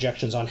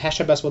projections on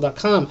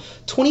hashtagbasketball.com.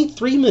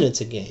 23 minutes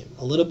a game.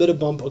 A little bit of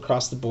bump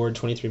across the board.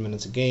 23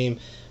 minutes a game.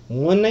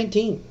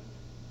 119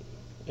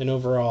 in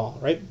overall.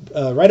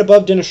 Right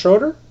above Dennis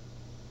Schroeder,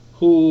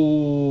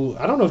 who,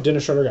 I don't know if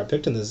Dennis Schroeder got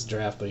picked in this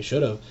draft, but he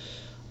should have.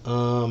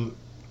 And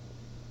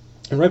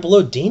right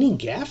below, Danny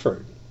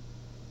Gafford,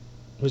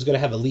 who's going to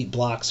have elite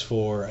blocks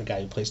for a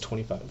guy who plays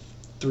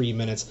 3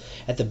 minutes.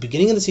 At the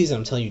beginning of the season,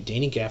 I'm telling you,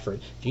 Danny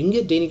Gafford, if you can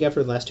get Danny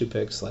Gafford last 3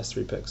 picks, I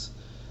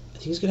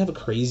think he's going to have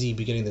a crazy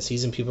beginning of the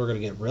season. People are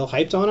going to get real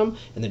hyped on him,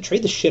 and then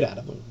trade the shit out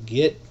of him.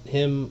 Get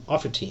him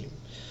off your team.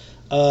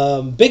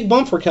 Big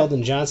bump for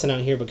Keldon Johnson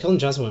out here, but Keldon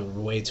Johnson went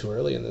way too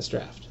early in this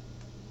draft.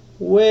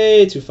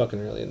 Way too fucking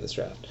early in this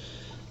draft.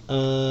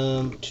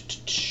 All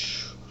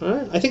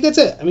right, I think that's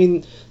it. I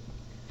mean,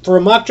 for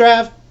a mock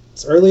draft,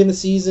 it's early in the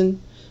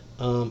season.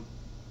 The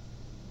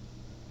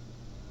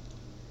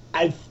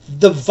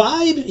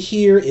vibe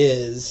here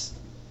is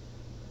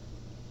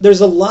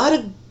there's a lot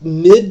of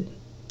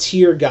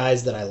mid-tier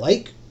guys that I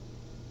like,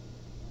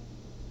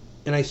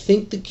 and I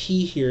think the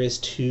key here is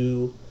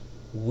to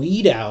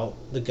weed out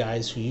the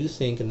guys who you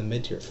think in the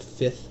mid-tier,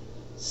 5th,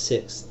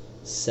 6th,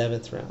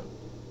 7th round,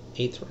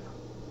 8th round,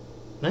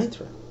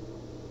 9th round,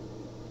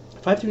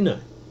 5 through 9.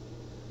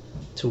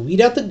 To weed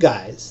out the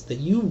guys that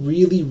you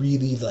really,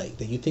 really like,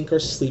 that you think are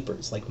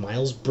sleepers, like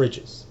Miles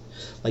Bridges,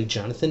 like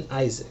Jonathan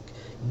Isaac.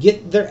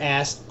 Get their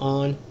ass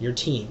on your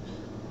team.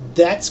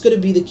 That's going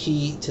to be the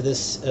key to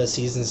this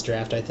season's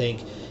draft, I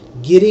think.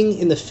 Getting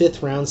in the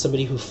 5th round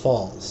somebody who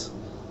falls,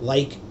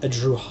 like a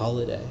Drew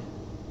Holiday,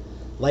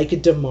 like a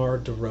DeMar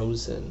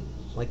DeRozan,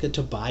 like a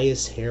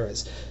Tobias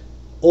Harris.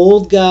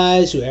 Old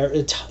guys who are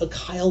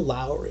Kyle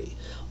Lowry.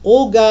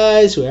 Old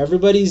guys who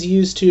everybody's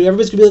used to.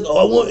 Everybody's going to be like, oh,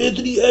 I want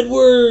Anthony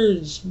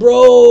Edwards,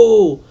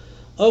 bro.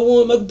 I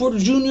want Michael Porter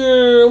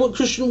Jr. I want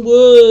Christian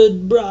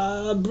Wood,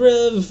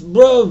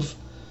 bruv.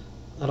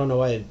 I don't know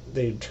why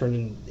they turned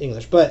in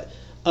English. But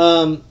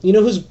you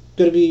know who's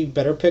going to be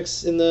better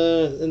picks in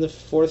the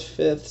 4th,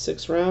 5th,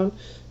 6th round?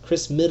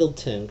 Chris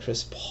Middleton,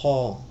 Chris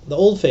Paul. The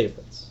old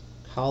favorites.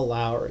 Kyle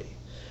Lowry.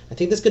 I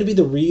think that's going to be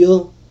the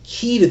real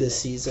key to this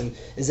season,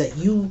 is that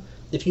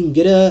if you can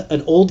get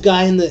an old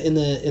guy in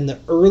the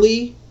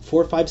early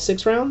 4, 5,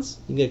 6 rounds,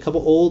 you can get a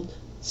couple old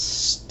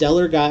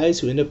stellar guys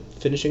who end up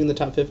finishing in the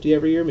top 50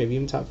 every year, maybe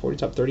even top 40,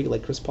 top 30,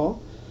 like Chris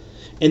Paul,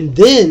 and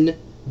then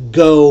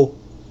go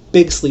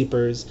big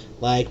sleepers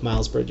like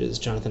Miles Bridges,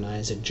 Jonathan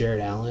Isaac,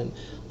 Jared Allen.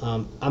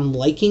 I'm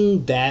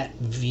liking that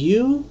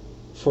view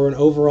for an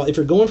overall. If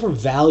you're going for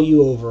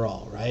value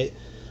overall, right?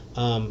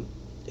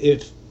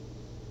 If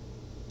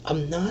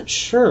I'm not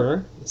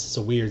sure, this is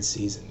a weird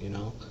season, you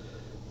know.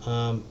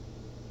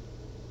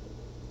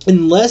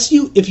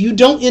 If you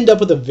don't end up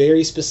with a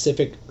very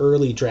specific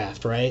early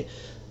draft, right?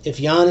 If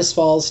Giannis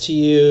falls to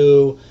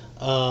you,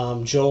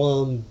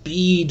 Joel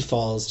Embiid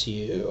falls to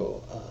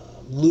you,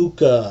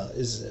 Luka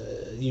is,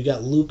 you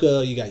got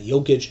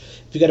Jokic.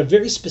 If you got a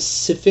very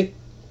specific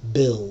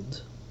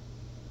build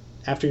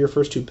after your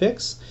first 2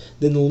 picks,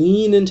 then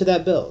lean into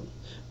that build.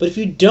 But if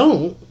you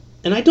don't,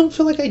 and I don't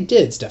feel like I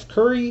did, Steph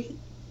Curry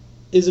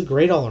is a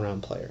great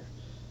all-around player.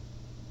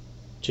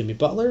 Jimmy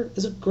Butler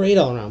is a great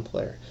all-around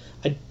player.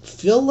 I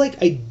feel like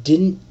I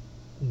didn't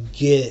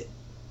get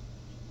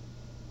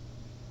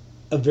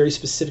a very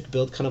specific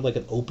build, kind of like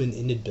an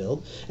open-ended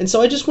build. And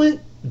so I just went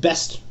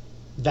best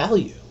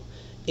value.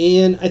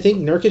 And I think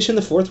Nurkic in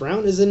the 4th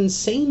round is an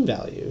insane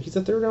value. He's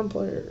a 3rd-round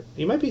player.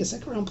 He might be a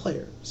 2nd-round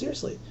player.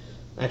 Seriously.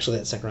 Actually,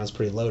 that 2nd round's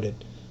pretty loaded.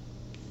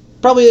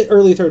 Probably an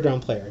early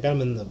 3rd-round player. I got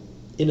him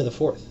into the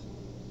 4th.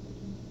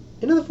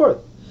 Into the 4th.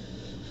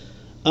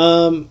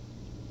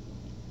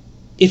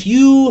 If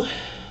you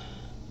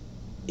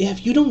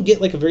don't get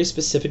like a very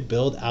specific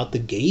build out the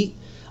gate,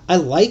 I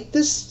like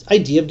this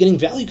idea of getting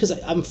value because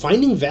I'm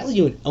finding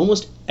value in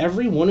almost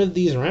every one of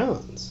these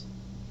rounds.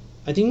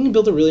 I think you can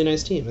build a really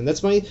nice team, and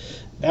that's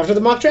after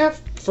the mock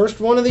draft, first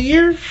one of the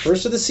year,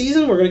 first of the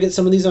season. We're gonna get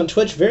some of these on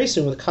Twitch very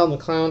soon with Kyle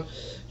McClown.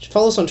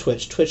 Follow us on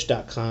Twitch,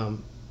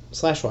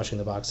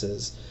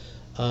 twitch.com/watchingtheboxes.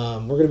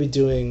 We're gonna be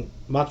doing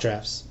mock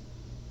drafts.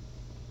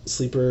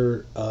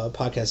 Sleeper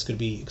podcast is going to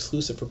be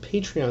exclusive for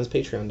Patreons,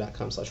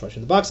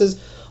 patreon.com/watchingtheboxes.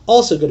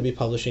 Also going to be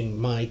publishing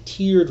my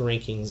tiered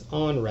rankings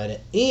on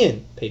Reddit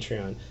and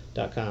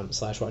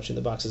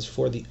patreon.com/watchingtheboxes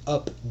for the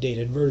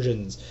updated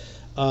versions.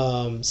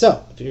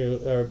 So, if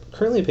you are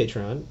currently a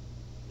Patreon,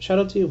 shout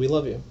out to you. We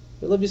love you.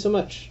 We love you so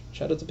much.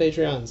 Shout out to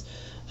Patreons.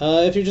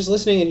 If you're just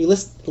listening and you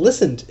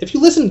listened, if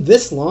you listened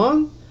this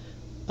long,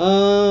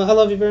 I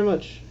love you very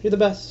much. You're the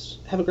best.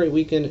 Have a great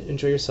weekend.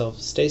 Enjoy yourself.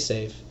 Stay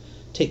safe.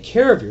 Take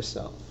care of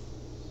yourself.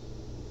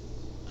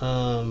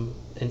 And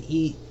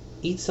eat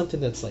something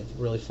that's like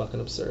really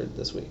fucking absurd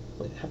this week.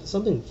 Like, have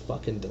something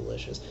fucking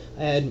delicious.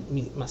 I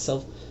had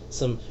myself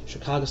some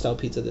Chicago style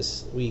pizza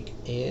this week,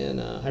 and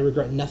I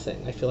regret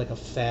nothing. I feel like a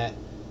fat,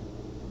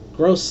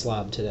 gross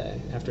slob today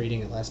after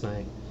eating it last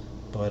night.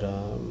 But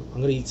I'm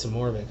gonna eat some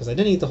more of it because I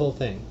didn't eat the whole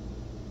thing.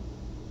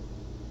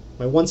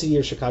 My once a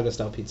year Chicago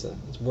style pizza.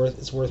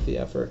 It's worth the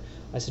effort.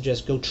 I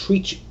suggest go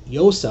treat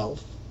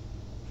yourself.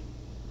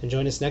 And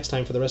join us next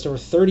time for the rest of our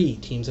 30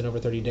 teams in over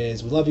 30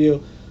 days. We love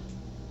you.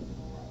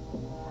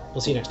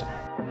 We'll see you next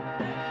time.